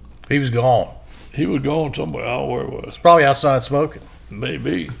 He was gone. He was gone somewhere. I don't know where it was. Probably outside smoking.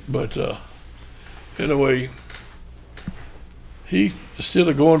 Maybe. But anyway, he, instead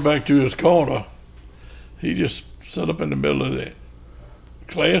of going back to his corner, he just sat up in the middle of the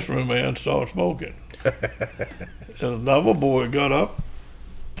classroom and started smoking. And another boy got up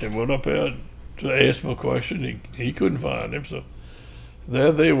and went up there to ask him a question. He couldn't find him, so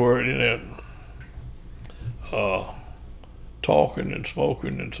there they were in there talking and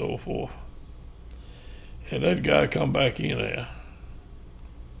smoking and so forth. And that guy come back in there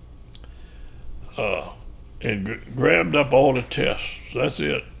and grabbed up all the tests. That's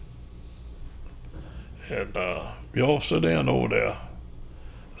it. And y'all sit down over there.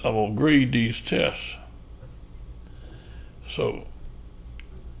 I'm gonna grade these tests. So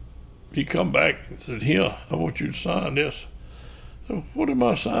he come back and said, here, I want you to sign this. So what am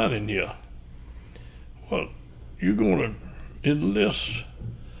I signing here? Well, you're gonna enlist.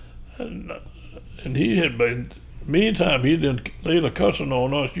 And he had been, meantime, he done laid a cussing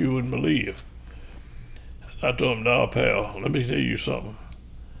on us you wouldn't believe. I told him, now, pal, let me tell you something.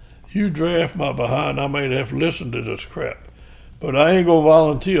 You draft my behind, I might have to listen to this crap. But I ain't gonna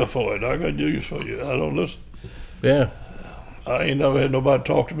volunteer for it. I got news for you. I don't listen. Yeah. I ain't never had nobody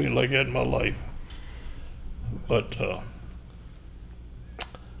talk to me like that in my life. But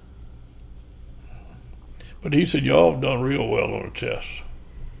he said, y'all have done real well on the test.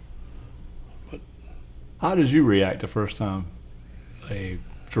 How did you react the first time a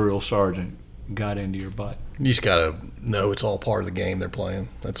drill sergeant got into your butt? You just got to know it's all part of the game they're playing.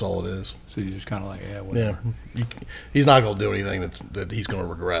 That's all it is. So you just kind of like, yeah, whatever. Yeah. He's not going to do anything that he's going to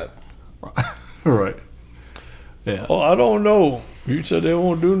regret. Right. Yeah. Oh, I don't know. You said they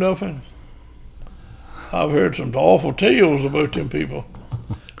won't do nothing? I've heard some awful tales about them people,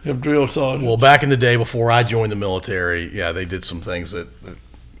 them drill sergeants. Well, back in the day before I joined the military, yeah, they did some things that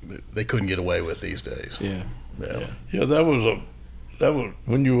they couldn't get away with these days. Yeah. Yeah. Yeah, that was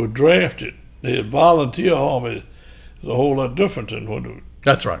when you were drafted. The volunteer army is a whole lot different than when.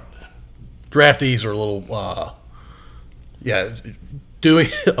 That's right. Draftees are a little, doing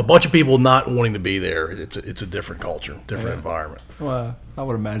a bunch of people not wanting to be there. It's a different culture, different environment. Well, I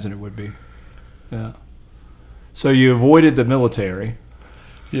would imagine it would be. Yeah. So you avoided the military.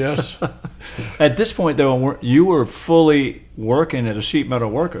 Yes. At this point, though, you were fully working as a sheet metal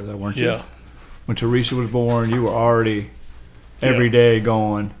worker, though, weren't you? Yeah. When Teresa was born, you were already every day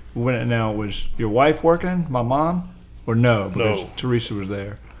going. Now, was your wife working, my mom? Or no? Because No. Teresa was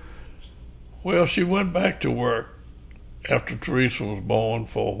there. Well, she went back to work after Teresa was born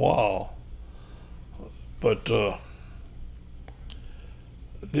for a while. But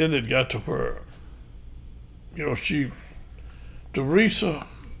then it got to where, Teresa,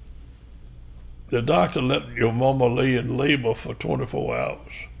 the doctor let your mama lay in labor for 24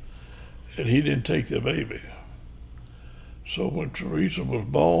 hours, and he didn't take the baby. So when Teresa was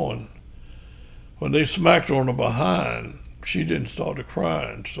born, when they smacked her on the behind, she didn't start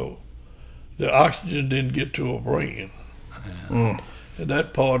crying, so the oxygen didn't get to her brain. And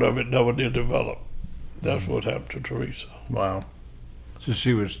that part of it never did develop. That's what happened to Teresa. Wow. So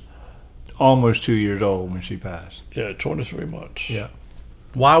she was almost 2 years old when she passed. Yeah, 23 months. Yeah.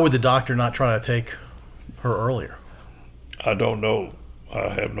 Why would the doctor not try to take her earlier? I don't know. I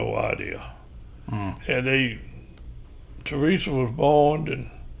have no idea. And Teresa was born and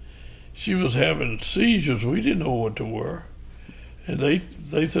she was having seizures. We didn't know what they were. And they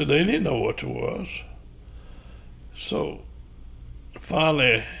said they didn't know what it was. So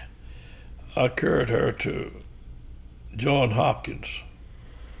finally, I carried her to Johns Hopkins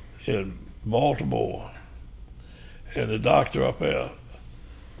in Baltimore. And the doctor up there,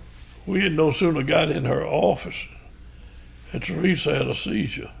 we had no sooner got in her office and Teresa had a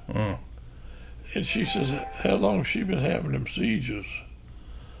seizure. And she says, how long has she been having them seizures?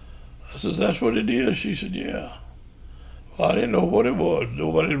 I said, that's what it is? She said, yeah. Well, I didn't know what it was.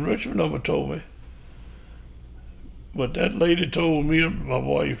 Nobody in Richmond ever told me. But that lady told me and my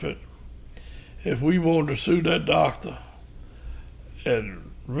wife that if we wanted to sue that doctor at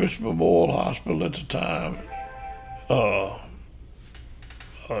Richmond Memorial Hospital at the time,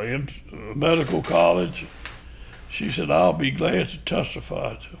 in medical college, she said, I'll be glad to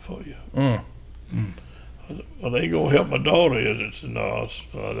testify for you. Well, they ain't gonna help my daughter, is it? So, no,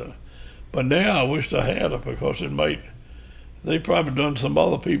 but now I wish I had her because they probably done some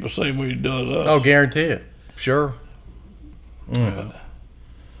other people same way he does us. Oh, guarantee it. Sure. Yeah.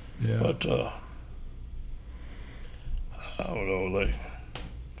 But I don't know.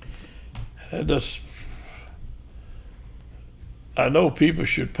 I know people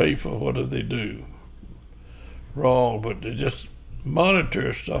should pay for whatever they do wrong, but they just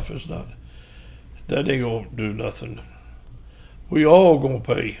monitor stuff is not. That ain't gonna do nothing. We all gonna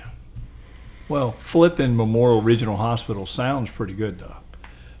pay. Well, Flippin Memorial Regional Hospital sounds pretty good, though.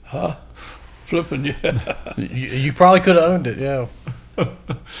 Huh? Flipping, yeah. You probably could have owned it, yeah.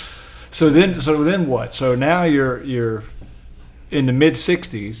 So then what? So now you're in the mid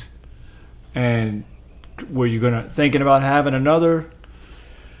 60s, and were you thinking about having another?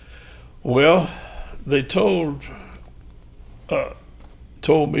 Well, they told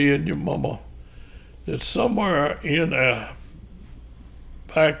me and your mama that somewhere in our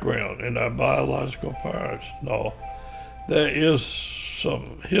background, in our biological parents, there is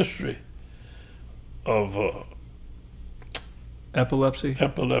some history of Epilepsy?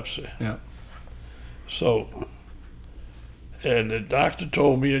 epilepsy. Yeah. So, and the doctor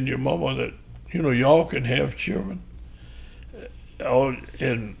told me and your mama that, y'all can have children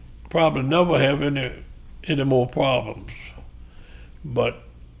and probably never have any more problems. But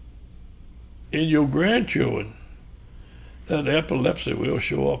in your grandchildren, that epilepsy will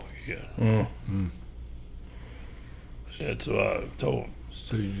show up again. And so I told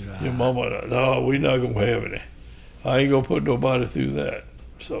your mama, no, we're not going to have any. I ain't going to put nobody through that.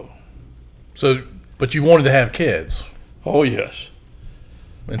 So, but you wanted to have kids. oh, yes.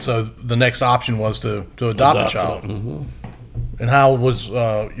 And so the next option was to adopt a child. Mm-hmm. And how old was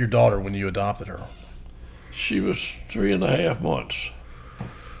your daughter when you adopted her? She was 3.5 months.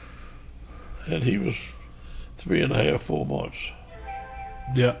 And he was 3.5, 4 months.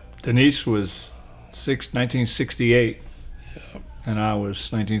 Yeah. Denise was 1968, and I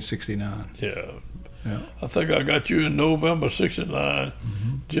was 1969. Yeah. Yeah. I think I got you in November '69,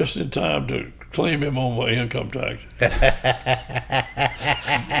 just in time to claim him on my income tax.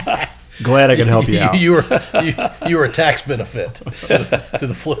 Glad I could help you out. You were a tax benefit to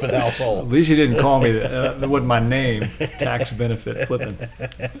the Flippin At household. least you didn't call me that. That wasn't my name. Tax benefit Flippin.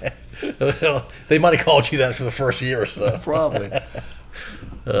 Well, they might have called you that for the first year or so. Probably.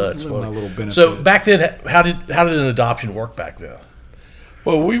 That's My funny. little benefit. So back then, how did an adoption work back then?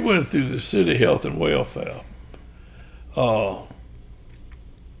 Well, we went through the city health and welfare.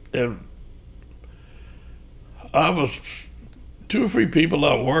 And I was 2 or 3 people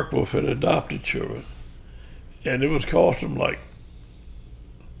I worked with had adopted children, and it was costing like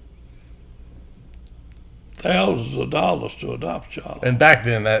thousands of dollars to adopt a child. And back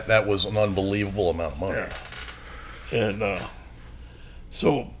then, that was an unbelievable amount of money. And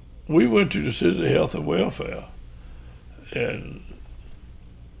so we went to the City of Health and Welfare, and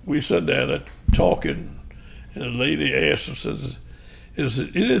we sat down there talking, and a lady asked us, says, "Is there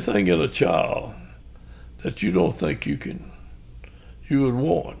anything in a child that you don't think you would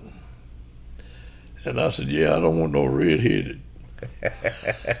want?" And I said, "Yeah, I don't want no red-headed."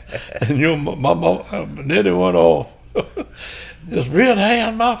 And my mom, Nettie went off. There's red hair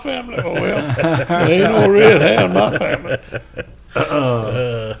in my family. Oh, well, there ain't no red hair in my family.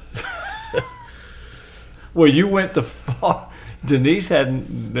 Well, you went the far. Denise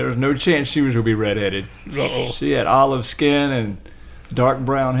there was no chance she was going to be redheaded. Uh-oh. She had olive skin and dark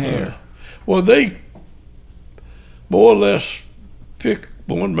brown hair. Well, they more or less pick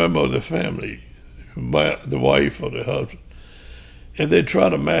one member of the family, the wife or the husband, and they try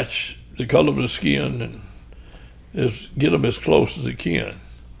to match the color of the skin and get them as close as they can.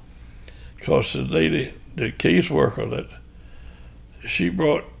 Because the lady, the caseworker that she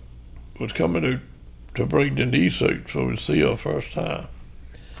brought, was coming to bring Denise out so we'd see her first time.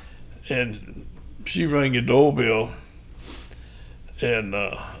 And she rang the doorbell, and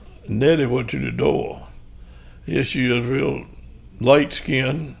Nettie went to the door. Yes, she was real light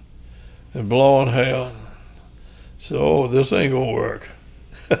skinned and blonde hair. So, "Oh, this ain't gonna work."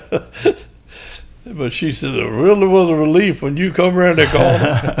 But she said it really was a relief when you come around the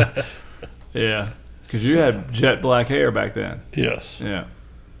corner. Yeah, because you had jet black hair back then. Yes. Yeah.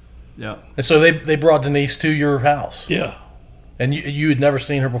 Yeah. And so they brought Denise to your house. Yeah. And you had never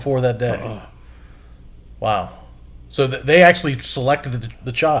seen her before that day. Wow. So they actually selected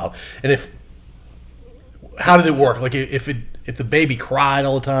the child. And how did it work? Like if the baby cried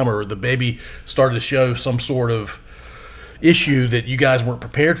all the time, or the baby started to show some sort of issue that you guys weren't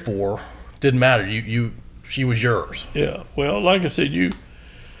prepared for, didn't matter. She was yours. Yeah. Well, like I said,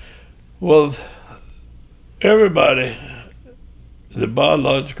 everybody, the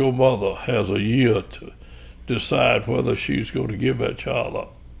biological mother has a year to decide whether she's going to give that child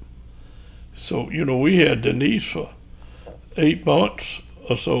up. So, we had Denise for 8 months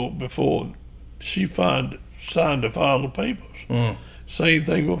or so before she signed the final papers. Same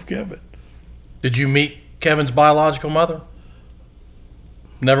thing with Kevin. Did you meet Kevin's biological mother?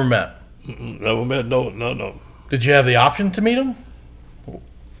 Never met. Never met, no. Did you have the option to meet him?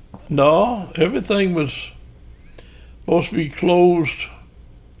 No, everything was supposed to be closed,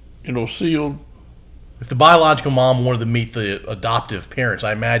 sealed. If the biological mom wanted to meet the adoptive parents,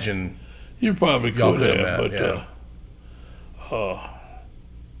 I imagine You probably y'all could could have, have but yeah.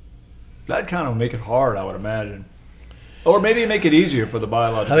 That'd kind of make it hard, I would imagine. Or maybe make it easier for the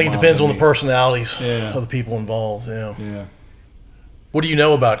biological I think it mom depends to on the meet. personalities Yeah. of the people involved. Yeah. Yeah. What do you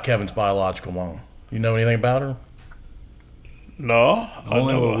know about Kevin's biological mom? You know anything about her? no, I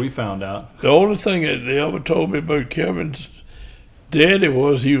Only never. what we found out. The only thing that they ever told me about Kevin's daddy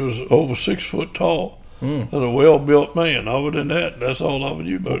was he was over 6 foot tall and a well-built man. Other than that, that's all I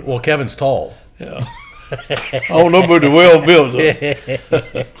knew about him. Well, Kevin's tall. Yeah. I don't know about the well-built.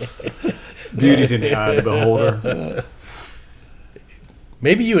 Though. Beauty's in the eye of the beholder.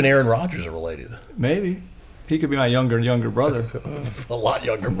 Maybe you and Aaron Rodgers are related. Maybe. He could be my younger brother. A lot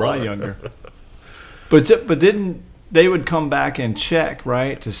younger A lot brother. younger. But didn't they would come back and check,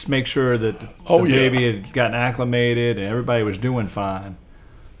 right, to make sure that the Oh, yeah. baby had gotten acclimated and everybody was doing fine,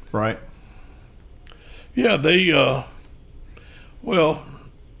 right? Yeah, they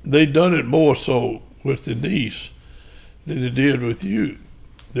done it more so with Denise than they did with you.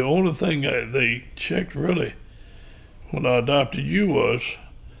 The only thing they checked really when I adopted you was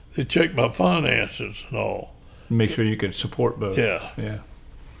they checked my finances and all. Make sure you could support both. Yeah, Yeah.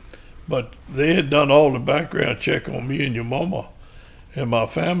 but they had done all the background check on me and your mama and my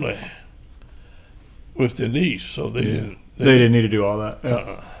family with Denise, so they didn't. They didn't need to do all that.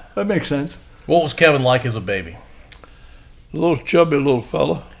 Yeah. That makes sense. What was Kevin like as a baby? A little chubby little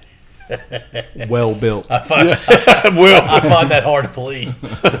fella. Well built. I find Well, I find that hard to believe.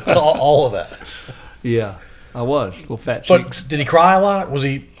 all of that. Yeah. I was. Little fat But cheeks. did he cry a lot? Was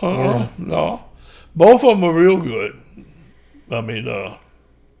he? no. Both of them were real good. I mean,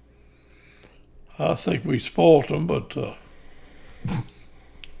 I think we spoiled them, but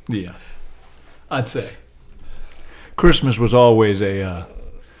Yeah. I'd say. Christmas was always a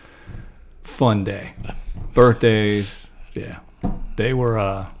fun day. Birthdays, yeah. They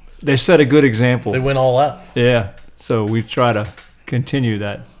were, they set a good example. They went all out. Yeah. So we try to continue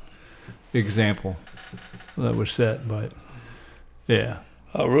that example that was set. But yeah,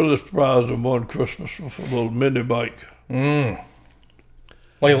 I really surprised them one Christmas with a little mini bike.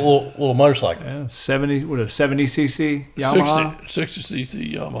 Like a little motorcycle. yeah, 70cc Yamaha. 60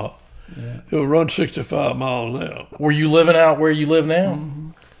 cc Yamaha. Yeah. It would run 65 miles an hour. Were you living out where you live now?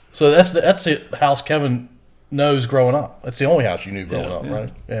 Mm-hmm. So that's the house Kevin knows growing up. That's the only house you knew growing up,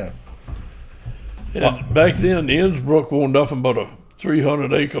 right? Yeah. And back then, Innsbruck wasn't nothing but a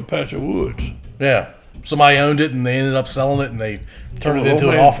 300-acre patch of woods. Yeah. Somebody owned it, and they ended up selling it, and they turned it into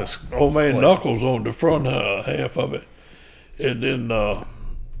an office. Old man place. Knuckles owned the front half of it. And then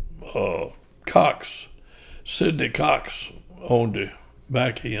Sidney Cox owned the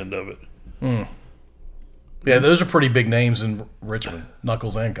back end of it. Mm. Yeah, those are pretty big names in Richmond,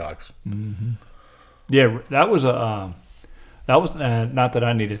 Knuckles and Cox. Mm-hmm. Yeah, that was not that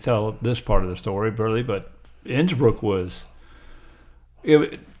I need to tell this part of the story, Burley, but Innsbruck was.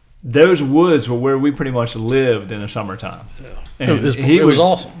 Those woods were where we pretty much lived in the summertime. Yeah. And it was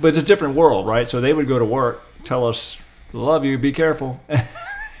awesome. But it's a different world, right? So they would go to work, tell us, love you, be careful.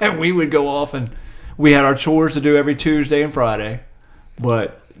 And we would go off, and we had our chores to do every Tuesday and Friday.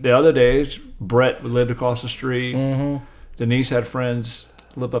 But the other days, Brett lived across the street. Mm-hmm. Denise had friends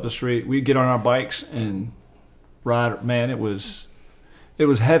live up the street. We'd get on our bikes and ride. Man, it was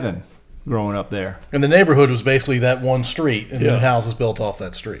heaven growing up there. And the neighborhood was basically that one street, and then houses built off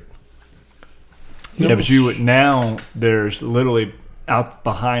that street. Yeah, but now there's literally out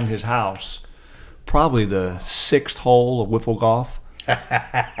behind his house, probably the 6th hole of wiffle golf.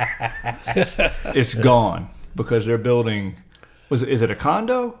 It's gone because they're building. Is it a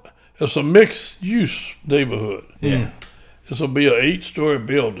condo? It's a mixed-use neighborhood. Yeah. This will be an 8-story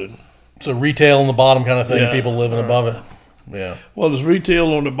building. So retail on the bottom kind of thing, people living above it. Yeah. Well, there's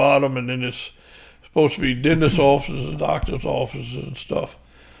retail on the bottom, and then it's supposed to be dentist offices and doctor's offices and stuff.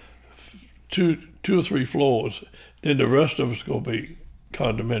 Two or three floors. Then the rest of it's going to be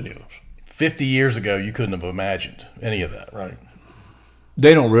condominiums. 50 years ago, you couldn't have imagined any of that, right?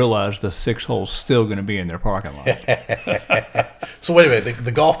 They don't realize the 6 hole's still going to be in their parking lot. So wait a minute,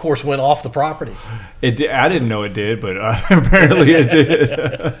 the golf course went off the property? It did. I didn't know it did, but apparently it did.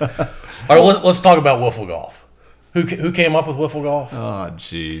 All right, let's talk about wiffle golf. Who came up with wiffle golf? Oh,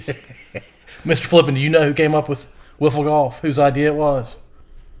 jeez. Mr. Flippin, do you know who came up with wiffle golf? Whose idea it was?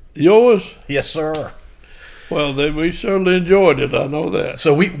 Yours? Yes, sir. Well, we certainly enjoyed it. I know that.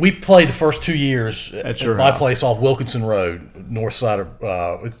 So we played the first 2 years at your my house. place off Wilkinson Road, north side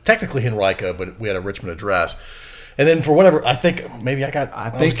of it's technically Henrico, but we had a Richmond address. And then for whatever, I think maybe I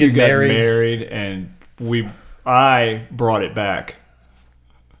think you got married, and I brought it back.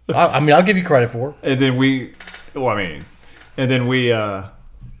 I mean, I'll give you credit for it. And then we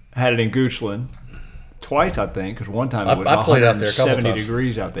had it in Goochland twice, I think, because one time it was I played out there a couple 70 times.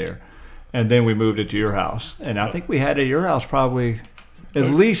 degrees out there. And then we moved it to your house. And I think we had it at your house probably at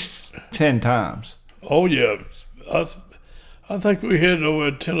least 10 times. Oh, yeah. I think we had it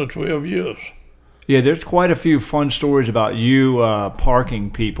over 10 or 12 years. Yeah, there's quite a few fun stories about you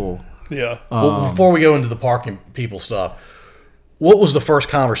parking people. Yeah. Well, before we go into the parking people stuff, what was the first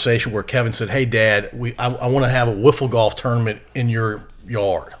conversation where Kevin said, "Hey, Dad, I want to have a wiffle golf tournament in your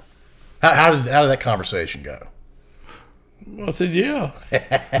yard"? How did that conversation go? I said, yeah.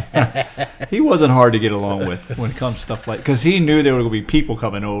 He wasn't hard to get along with when it comes to stuff like, because he knew there were going to be people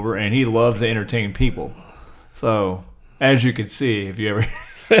coming over, and he loves to entertain people. So, as you can see, if you ever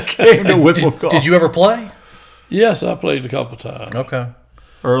came to wiffle golf. Did you ever play? Yes, I played a couple times. Okay.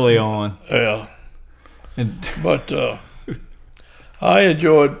 Early on. Yeah. But I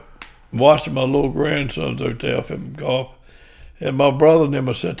enjoyed watching my little grandsons out there from golf. And my brother and them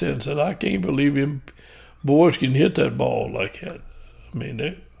would sit there and said, I can't believe him boys can hit that ball like that. I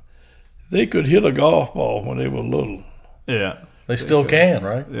mean, they could hit a golf ball when they were little. Yeah. They still can,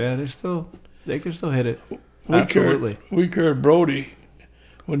 right? Yeah, they can still hit it. Absolutely. We carried Brody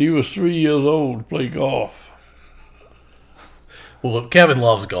when he was 3 years old to play golf. Well, Kevin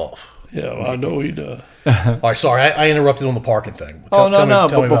loves golf. Yeah, well, I know he does. All right, sorry, I interrupted on the parking thing.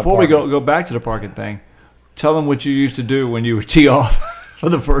 But before we go back to the parking thing, tell them what you used to do when you would tee off for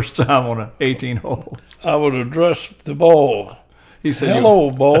the first time on 18 holes. I would address the ball. He said,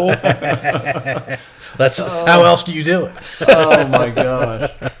 "Hello, ball." That's how else do you do it? Oh my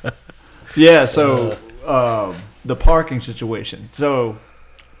gosh. Yeah. So the parking situation. So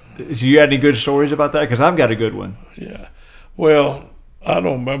you had any good stories about that? Because I've got a good one. Yeah. Well, I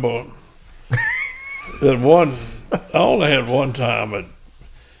don't remember that one. I only had one time,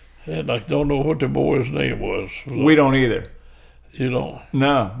 and I don't know what the boy's name was. We don't either. You don't?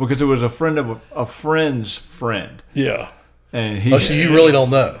 No, because it was a friend of a friend's friend. Yeah. And so you really don't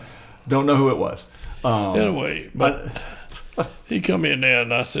know? Don't know who it was. Anyway, but he come in there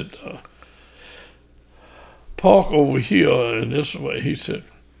and I said, park over here in this way. He said,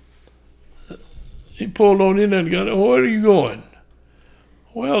 he pulled on in and got it. Where are you going?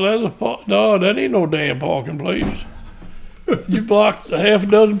 Well, there's a park. No, that ain't no damn parking place. You blocked a half a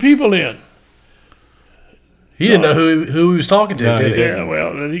dozen people in. He didn't know who he was talking to, No, did he? Yeah,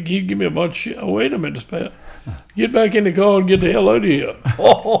 well, then he give me a bunch of shit. Oh, wait a minute, Pat. Get back in the car and get the hell out of here.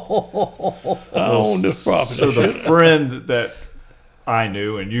 I own this property. So the Shit. friend that I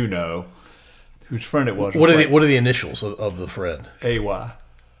knew and you know, whose friend it was, What are the initials of the friend? AY,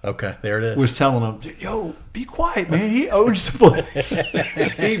 Okay, there it is. was telling him, "Yo, be quiet, man. He owns the place."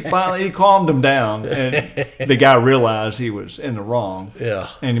 he calmed him down, and the guy realized he was in the wrong. Yeah.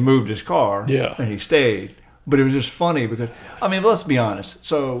 And he moved his car. Yeah. And he stayed. But it was just funny because, I mean, let's be honest.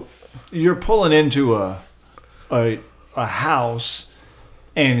 So you're pulling into a house,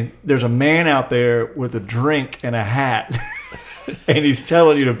 and there's a man out there with a drink and a hat, and he's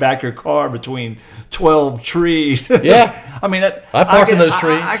telling you to back your car between 12 trees. Yeah. I mean, I park in those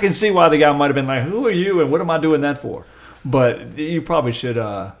trees. I can see why the guy might have been like, "Who are you, and what am I doing that for?" But you probably should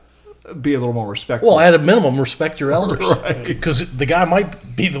be a little more respectful. Well, at a minimum, respect your elders. Right. Because the guy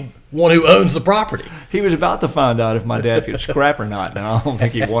might be the one who owns the property. He was about to find out if my dad could scrap or not, and I don't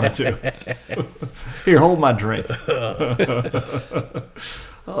think he wanted to. Here, hold my drink.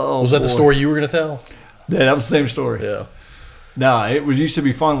 Oh, Was that the boy. story you were going to tell? Yeah, that was the same story. Yeah. No, it used to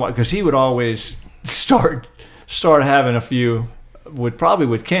be fun because he would always start having a few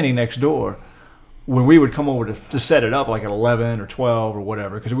with Kenny next door when we would come over to set it up like at 11 or 12 or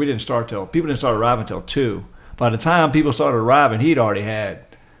whatever, because people didn't start arriving till 2. By the time people started arriving, he'd already had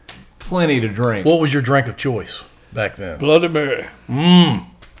plenty to drink. What was your drink of choice back then? Bloody Mary.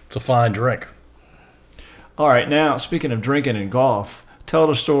 It's a fine drink. All right, now speaking of drinking and golf, tell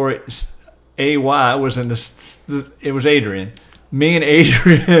the story. AY was in this. It was Adrian, me and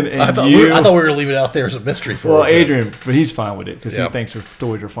Adrian, and I thought you. we were going to leave it out there as a mystery for Well, a bit. Adrian, but he's fine with it because Yeah. he thinks the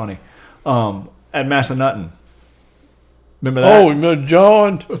stories are funny. At Massanutten, remember that? Oh, you know,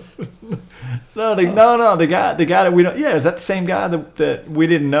 John. No, the guy that we don't. Yeah, is that the same guy that we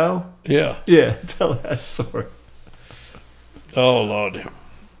didn't know? Yeah. Yeah, tell that story. Oh, Lord.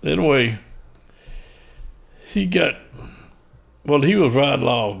 Anyway, he was riding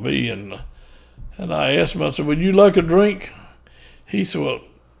along with me, and I asked him, I said, would you like a drink? He said, well,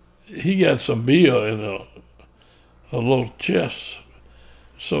 he got some beer in a little chest.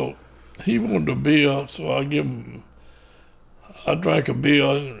 So he wanted a beer, so I drank a beer,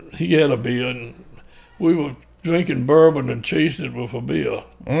 and he had a beer, and we were drinking bourbon and chasing it with a beer.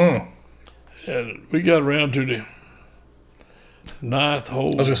 And we got around to the 9th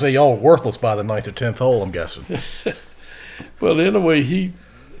hole. I was going to say, y'all were worthless by the 9th or 10th hole, I'm guessing. Well, anyway, he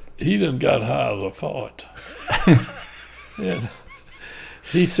done got high as a fart. And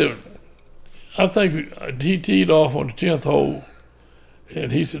he said, I think he teed off on the 10th hole,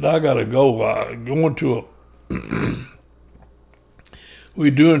 and he said, I got to go. I'm going to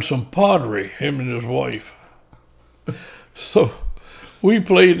we're doing some pottery, him and his wife. So we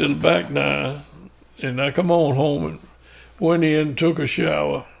played to the back 9, and I come on home and went in, took a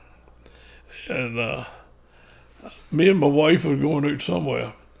shower, and me and my wife was going out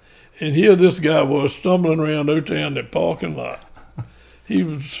somewhere, and here this guy was stumbling around out there in the parking lot. He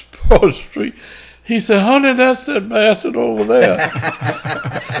was across the street. He said, honey, that's that bastard over there.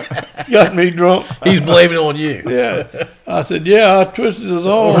 Got me drunk. He's blaming it on you. Yeah. I said, yeah, I twisted his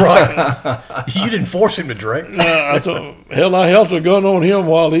arm. Right. You didn't force him to drink. I thought, hell, I held a gun on him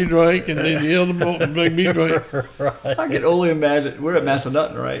while he drank, and then he held him on and made me drink. I can only imagine. We're at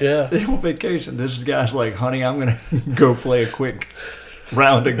Massanutten, right? Yeah. They're on vacation. This guy's like, honey, I'm going to go play a quick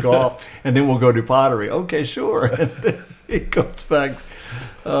round of golf, and then we'll go do pottery. Okay, sure. And then he comes back.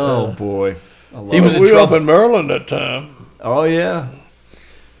 Oh, boy. I love He was it. in We were up trouble. in Maryland that time, Oh, yeah.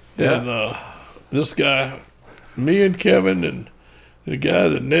 and this guy, me and Kevin, and the guy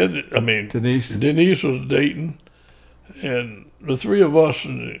that Denise was dating, and the three of us,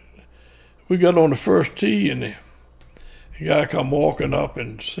 and we got on the first tee, and the guy come walking up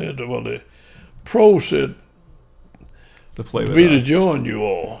and said, well, the pro said, To play to with me to us. join you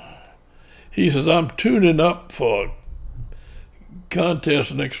all. He says, I'm tuning up for a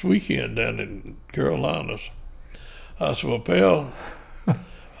contest next weekend down in Carolinas. I said, well, pal, I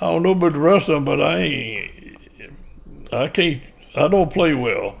don't know about the rest of them, but I don't play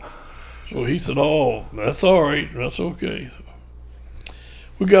well. So he said, oh, that's all right, that's okay.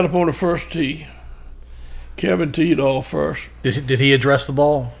 We got up on the first tee. Kevin teed off first. Did he address the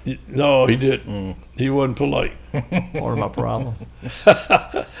ball? No, he didn't. He wasn't polite. Part of my problem.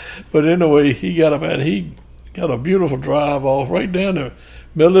 But anyway, he got up and he got a beautiful drive off right down the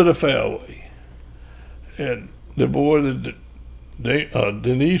middle of the fairway. And the boy that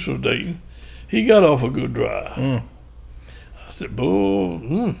Denise was dating, he got off a good drive. I said, "Bull,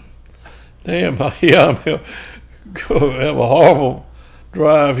 damn, yeah, I'm going to have a horrible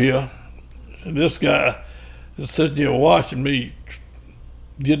drive here." And this guy is sitting here watching me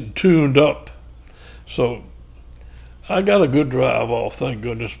getting tuned up. So I got a good drive off, thank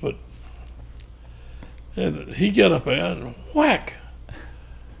goodness. And he got up there and whack.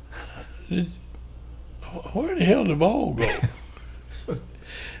 Where the hell did the ball go?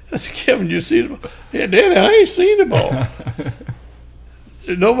 I said, "Kevin, you see the ball?" "Yeah, Daddy, I ain't seen the ball."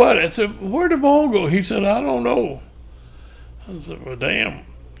 Nobody. I said, "Where'd the ball go?" He said, "I don't know." I said, "Well, damn,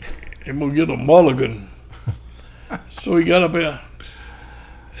 I'm going to get a mulligan." So he got up there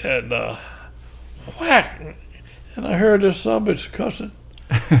and whack. And I heard this son of a bitch cussing.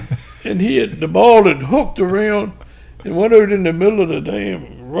 And the ball had hooked around and went out in the middle of the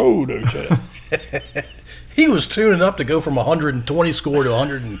damn road out there. He was tuning up to go from 120 score to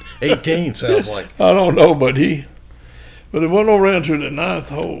 118, sounds like. I don't know, but it went around to the ninth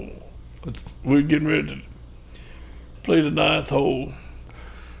hole. We were getting ready to play the ninth hole.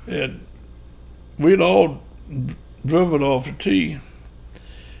 And we'd all driven off the tee.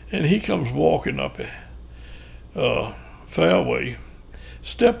 And he comes walking up a fairway,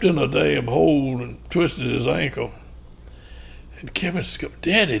 stepped in a damn hole and twisted his ankle. And Kevin said,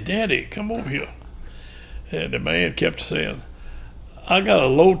 Daddy, come over here." And the man kept saying, "I got a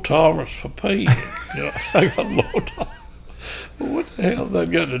low tolerance for pain." I got a low tolerance. Well, what the hell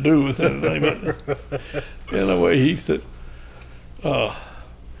that got to do with anything? Anyway, he said, I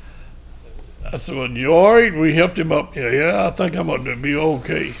said, "Well, you all right?" We helped him up. Yeah, I think I'm going to be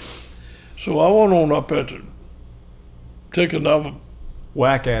okay. So I went on up there to take another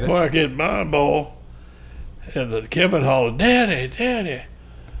Whack at my ball. And Kevin hollered, Daddy,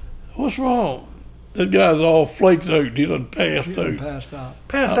 what's wrong?" That guy's all flaked out. He done passed out.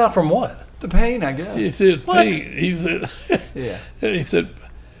 Passed out from what? The pain, I guess. He said, What? "Pain." He said, Yeah. and he said,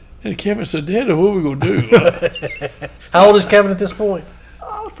 and Kevin said, "Daddy, what are we going to do?" How old is Kevin at this point?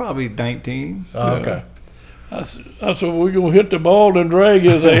 I was probably 19. Oh, okay. I said, "We're going to hit the ball and drag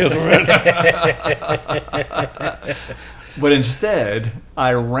his ass around." But instead,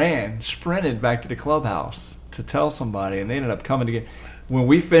 I sprinted back to the clubhouse to tell somebody, and they ended up coming to get. When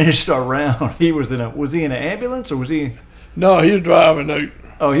we finished our round, was he in an ambulance or was he? No, he was driving out.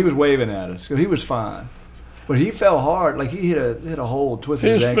 Oh, he was waving at us. So he was fine. But he fell hard, like he hit a hole,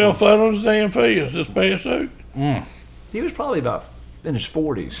 twisted his He ankle. fell flat on his damn face, just passed out. He was probably about in his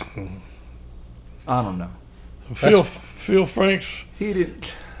 40s. I don't know. Phil Franks. He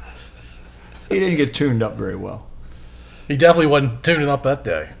didn't get tuned up very well. He definitely wasn't tuning up that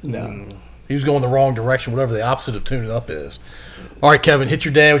day. No. He was going the wrong direction, whatever the opposite of tuning up is. All right, Kevin, hit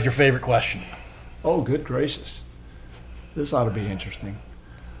your dad with your favorite question. Oh, good gracious. This ought to be interesting.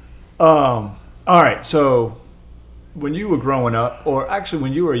 All right, so when you were growing up, or actually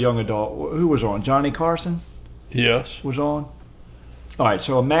when you were a young adult, who was on? Johnny Carson Yes. was on? All right,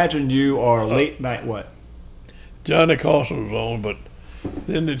 so imagine you are late night what? Johnny Carson was on, but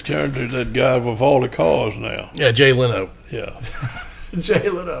then it turned to that guy with all the cars now. Yeah, Jay Leno. Yeah. Jay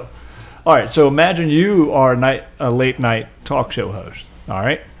Leno. All right, so imagine you are a late night talk show host. All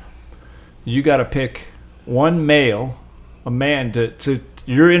right, you got to pick one male, a man to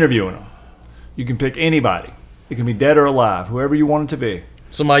you're interviewing him. You can pick anybody. It can be dead or alive, whoever you want it to be.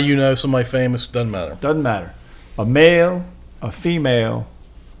 Somebody you know, somebody famous, doesn't matter. Doesn't matter. A male, a female,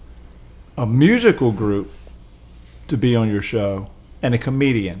 a musical group to be on your show, and a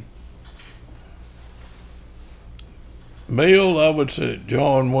comedian. Male, I would say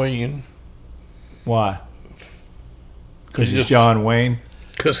John Wayne. Why? Because He's he's just- John Wayne.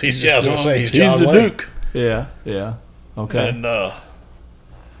 Because he's John He's Wayne. the Duke. Yeah. Okay. And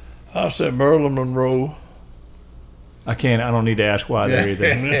I said Marilyn Monroe. I don't need to ask why there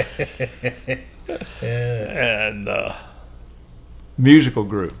either. And Musical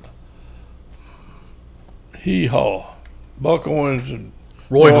group. Hee Haw. Buck Owens and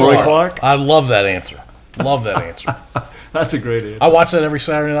Roy Clark. Clark? I love that answer. Love that answer. That's a great answer. I watch that every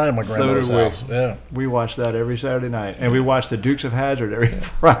Saturday night at my grandmother's do we. house. Yeah. We watch that every Saturday night. And we watch the Dukes of Hazzard every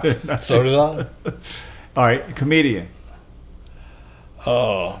Friday night. So did I. All right, comedian.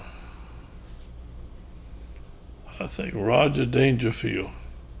 I think Roger Dangerfield.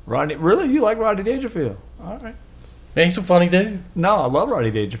 Rodney. Really? You like Rodney Dangerfield? All right. Man, he's a funny dude. No, I love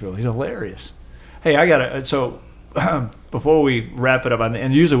Rodney Dangerfield. He's hilarious. Hey, I got to. So, before we wrap it up,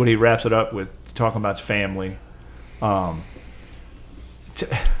 and usually when he wraps it up with talking about his family,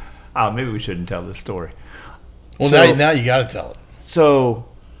 maybe we shouldn't tell this story. Well, So- now you got to tell it. So,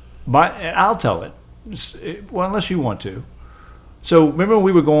 I'll tell it. Well, unless you want to. So, remember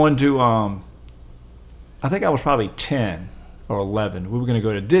we were going to, I think I was probably 10 or 11. We were going to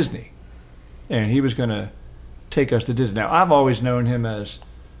go to Disney. And he was going to take us to Disney. Now, I've always known him as,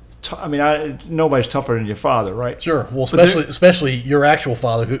 nobody's tougher than your father, right? Sure. Well, But especially your actual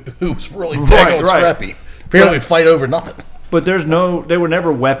father, who was really Right, big on right. scrappy. Apparently, would fight over nothing. But there were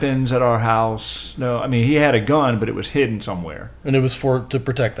never weapons at our house. No, I mean, he had a gun, but it was hidden somewhere. And it was to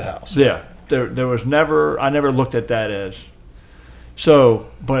protect the house. Yeah, there was never. I never looked at that as. So,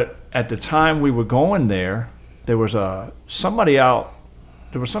 but at the time we were going there, there was somebody out.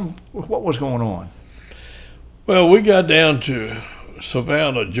 There was what was going on? Well, we got down to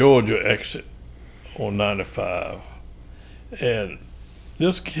Savannah, Georgia exit on 95. And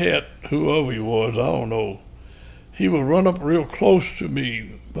this cat, whoever he was, I don't know, he would run up real close to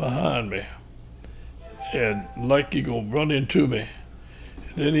me behind me. And like he gonna run into me.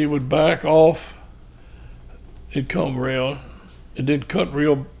 Then he would back off and come around and then cut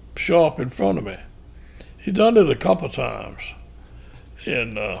real sharp in front of me. He done it a couple times.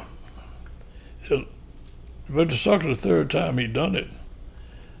 And but the second or third time he done it,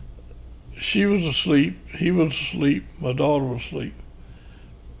 she was asleep, he was asleep, my daughter was asleep.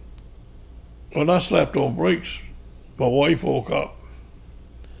 When I slapped on brakes, my wife woke up.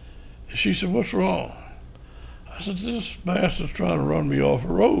 And she said, "What's wrong?" I said, "This bastard's trying to run me off the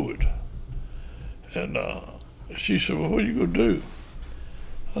road." And she said, "Well, what are you going to do?"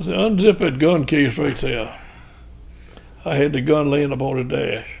 I said, "Unzip that gun case right there." I had the gun laying up on the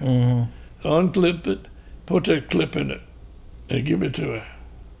dash. Mm-hmm. Unclip it, put that clip in it, and give it to her.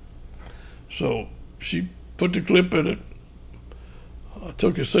 So she put the clip in it. I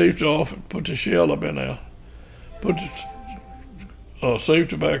took the safety off and put the shell up in there. Put the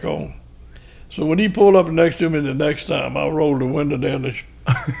safety back on. So when he pulled up next to me the next time, I rolled the window down.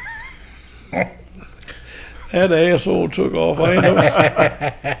 That asshole took off.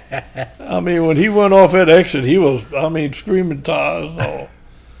 I mean, when he went off that exit, he was, screaming tires and all.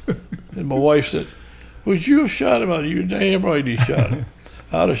 And my wife said, "Would you have shot him?" You damn right he shot him.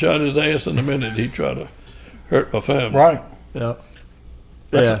 I'd have shot his ass in a minute. He'd try to hurt my family. Right. Yeah.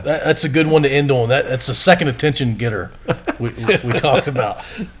 That's a good one to end on. That's a second attention getter we talked about.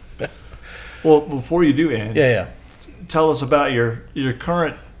 Well, before you do end, Yeah. tell us about your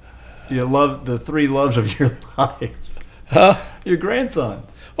current, the three loves of your life. Huh? Your grandson.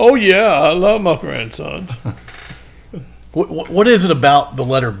 Oh, yeah, I love my grandsons. What is it about the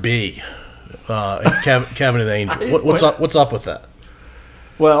letter B, Kevin and Angel? What's up with that?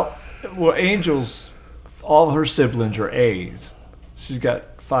 Well, Angel's, all her siblings are A's. She's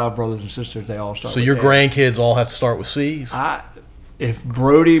got 5 brothers and sisters. They all start. So with your A. grandkids all have to start with C's? If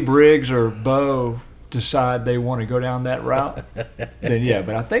Brody, Briggs, or Bo decide they want to go down that route, then yeah.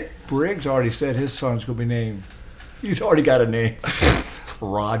 But I think Briggs already said his son's going to be named. He's already got a name,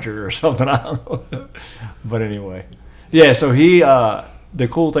 Roger or something. I don't know. But anyway, yeah. So he, the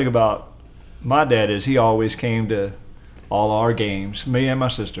cool thing about my dad is he always came to all our games, me and my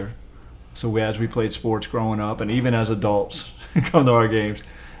sister. So as we played sports growing up, and even as adults, come to our games.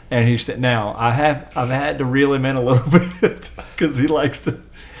 And now I've had to reel him in a little bit because he likes to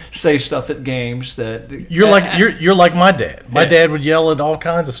say stuff at games that You're like my dad. My dad would yell at all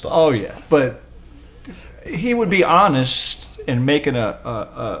kinds of stuff. Oh yeah, but he would be honest in making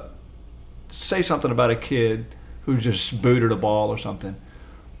say something about a kid who just booted a ball or something.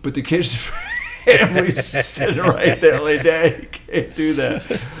 But the kid's family's sitting right there like, "Dad, you can't do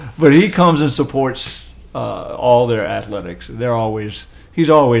that." But he comes and supports all their athletics. He's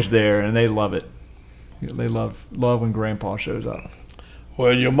always there, and they love it. They love when Grandpa shows up.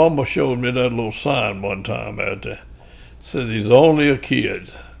 Well, your mama showed me that little sign one time out there. It said he's only a kid.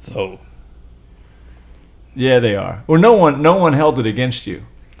 So Yeah, they are. Well, no one held it against you.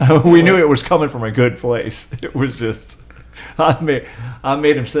 We knew it was coming from a good place. It was just I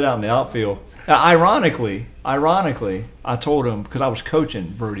made him sit out in the outfield. Ironically, I told him because I was coaching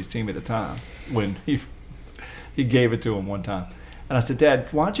Brody's team at the time when he gave it to him one time. And I said, "Dad,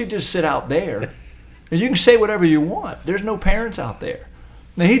 why don't you just sit out there? And you can say whatever you want. There's no parents out there."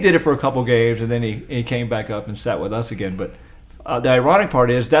 Now, he did it for a couple games, and then he came back up and sat with us again. But the ironic part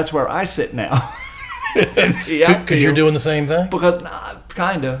is that's where I sit now. Because you're doing the same thing? Because,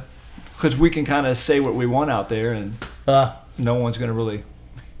 kind of. Because we can kind of say what we want out there, and no one's going to really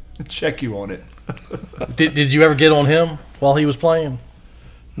check you on it. Did you ever get on him while he was playing?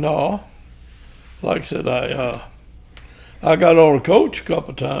 no, like I said, I got on a coach a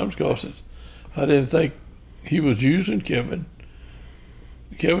couple of times because I didn't think he was using Kevin.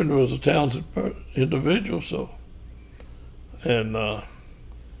 Kevin was a talented individual, so. And I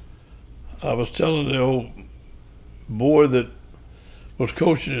was telling the old boy that was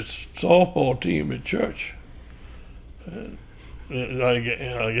coaching his softball team at church. And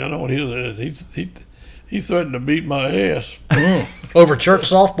I got on his. He threatened to beat my ass. Over church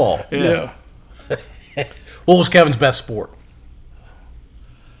softball. Yeah. What was Kevin's best sport?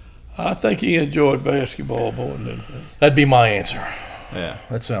 I think he enjoyed basketball more than anything. That'd be my answer. Yeah.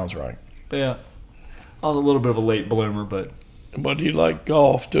 That sounds right. Yeah. I was a little bit of a late bloomer, but But he liked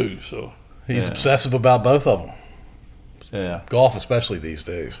golf too, so. He's Yeah. obsessive about both of them. yeah. Golf, especially these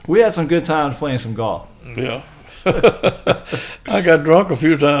days. We had some good times playing some golf. Yeah. I got drunk a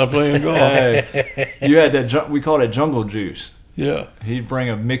few times playing golf. Hey, you had that, we called it jungle juice. Yeah. He'd bring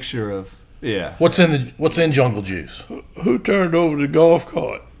a mixture of, yeah. What's in Jungle Juice? Who turned over the golf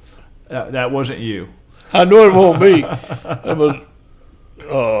cart? That wasn't you. I know it won't be. It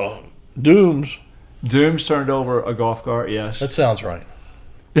was Dooms. Dooms turned over a golf cart, yes. That sounds right.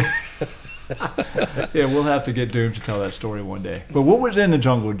 Yeah, we'll have to get Dooms to tell that story one day. But what was in the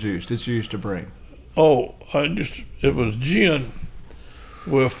jungle juice that you used to bring? Oh, it was gin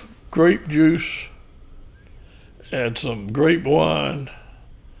with grape juice and some grape wine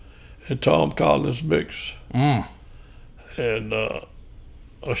and Tom Collins mix and a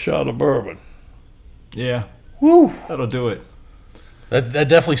shot of bourbon. Yeah. Woo! That'll do it. That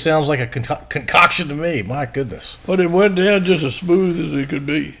definitely sounds like a concoction to me. My goodness. But it went down just as smooth as it could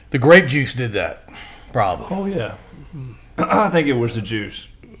be. The grape juice did that, probably. Oh, yeah. I think it was the juice.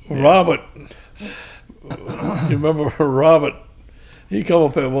 Robert, you remember Robert? He come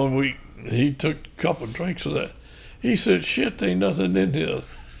up there one week. He took a couple of drinks of that. He said, "Shit, there ain't nothing in here.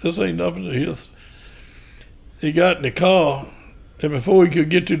 This ain't nothing in here." He got in the car, and before he could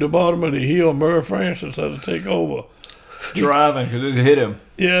get to the bottom of the hill, Murray Francis had to take over. Driving because it hit him.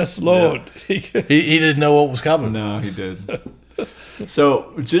 Yes, Lord. He didn't know what was coming. No, he did.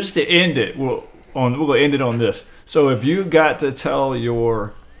 So just to end it, we'll end it on this. So if you got to tell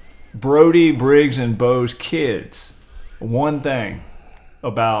your Brody, Briggs, and Bo's kids one thing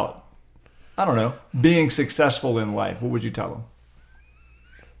about, I don't know, being successful in life, what would you tell them?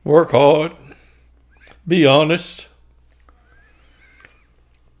 Work hard. Be honest.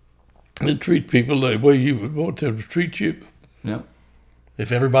 And treat people the way you would want them to treat you. Yeah.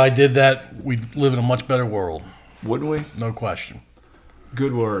 If everybody did that, we'd live in a much better world. Wouldn't we? No question.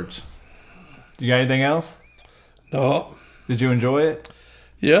 Good words. You got anything else? No. Did you enjoy it?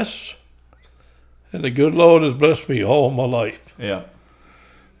 Yes. And the good Lord has blessed me all my life. Yeah.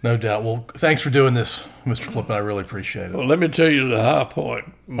 No doubt. Well, thanks for doing this, Mr. Flippin. I really appreciate it. Well, let me tell you the high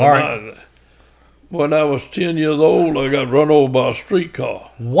point. All right. When I was 10 years old, I got run over by a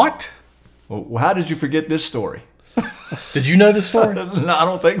streetcar. What? Well, how did you forget this story? Did you know this story? No, I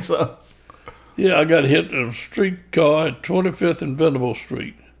don't think so. Yeah, I got hit in a streetcar at 25th and Venable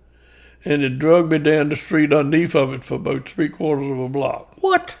Street. And it dragged me down the street underneath of it for about 3/4 of a block.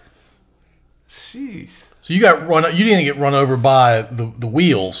 What? Jeez. So you got run? You didn't get run over by the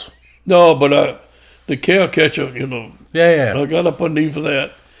wheels? No, but the cow catcher, Yeah. I got up underneath of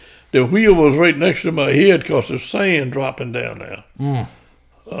that. The wheel was right next to my head because there's sand dropping down there.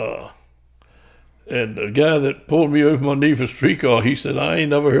 And the guy that pulled me over underneath a streetcar, he said, "I ain't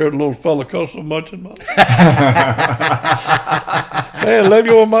never heard a little fella cuss so much in my life." Man, let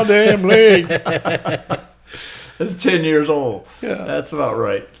go of my damn leg. That's 10 years old. Yeah. That's about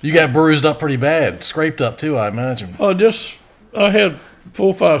right. You got bruised up pretty bad, scraped up too, I imagine. I had 4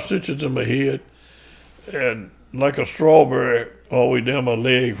 or 5 stitches in my head and like a strawberry all the way down my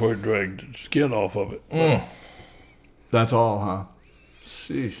leg where it dragged the skin off of it. That's all, huh?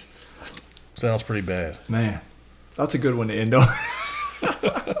 Jeez. Sounds pretty bad, Man, that's a good one to end on.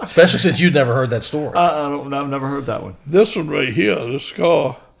 especially since you'd never heard that story. I've never heard that one. This one right here, this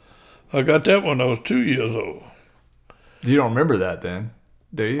scar, I got that when I was 2 years old. You don't remember that then,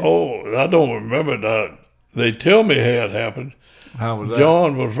 do you? Oh, I don't remember that. They tell me how it happened. How was that?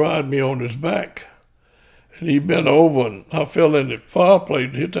 John was riding me on his back, and he bent over, and I fell in the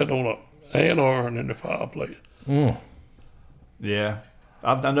fireplace, hit that on a iron in the fireplace. Yeah,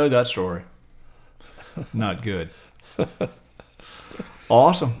 I know that story. Not good.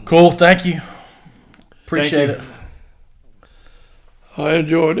 Awesome. Cool, thank you. Appreciate Thank it. I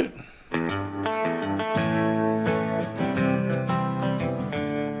enjoyed it.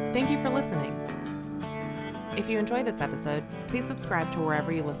 Thank you for listening. If you enjoyed this episode, please subscribe to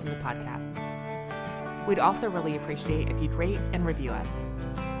wherever you listen to podcasts. We'd also really appreciate if you'd rate and review us.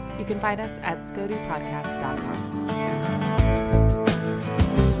 You can find us at scodupodcast.com.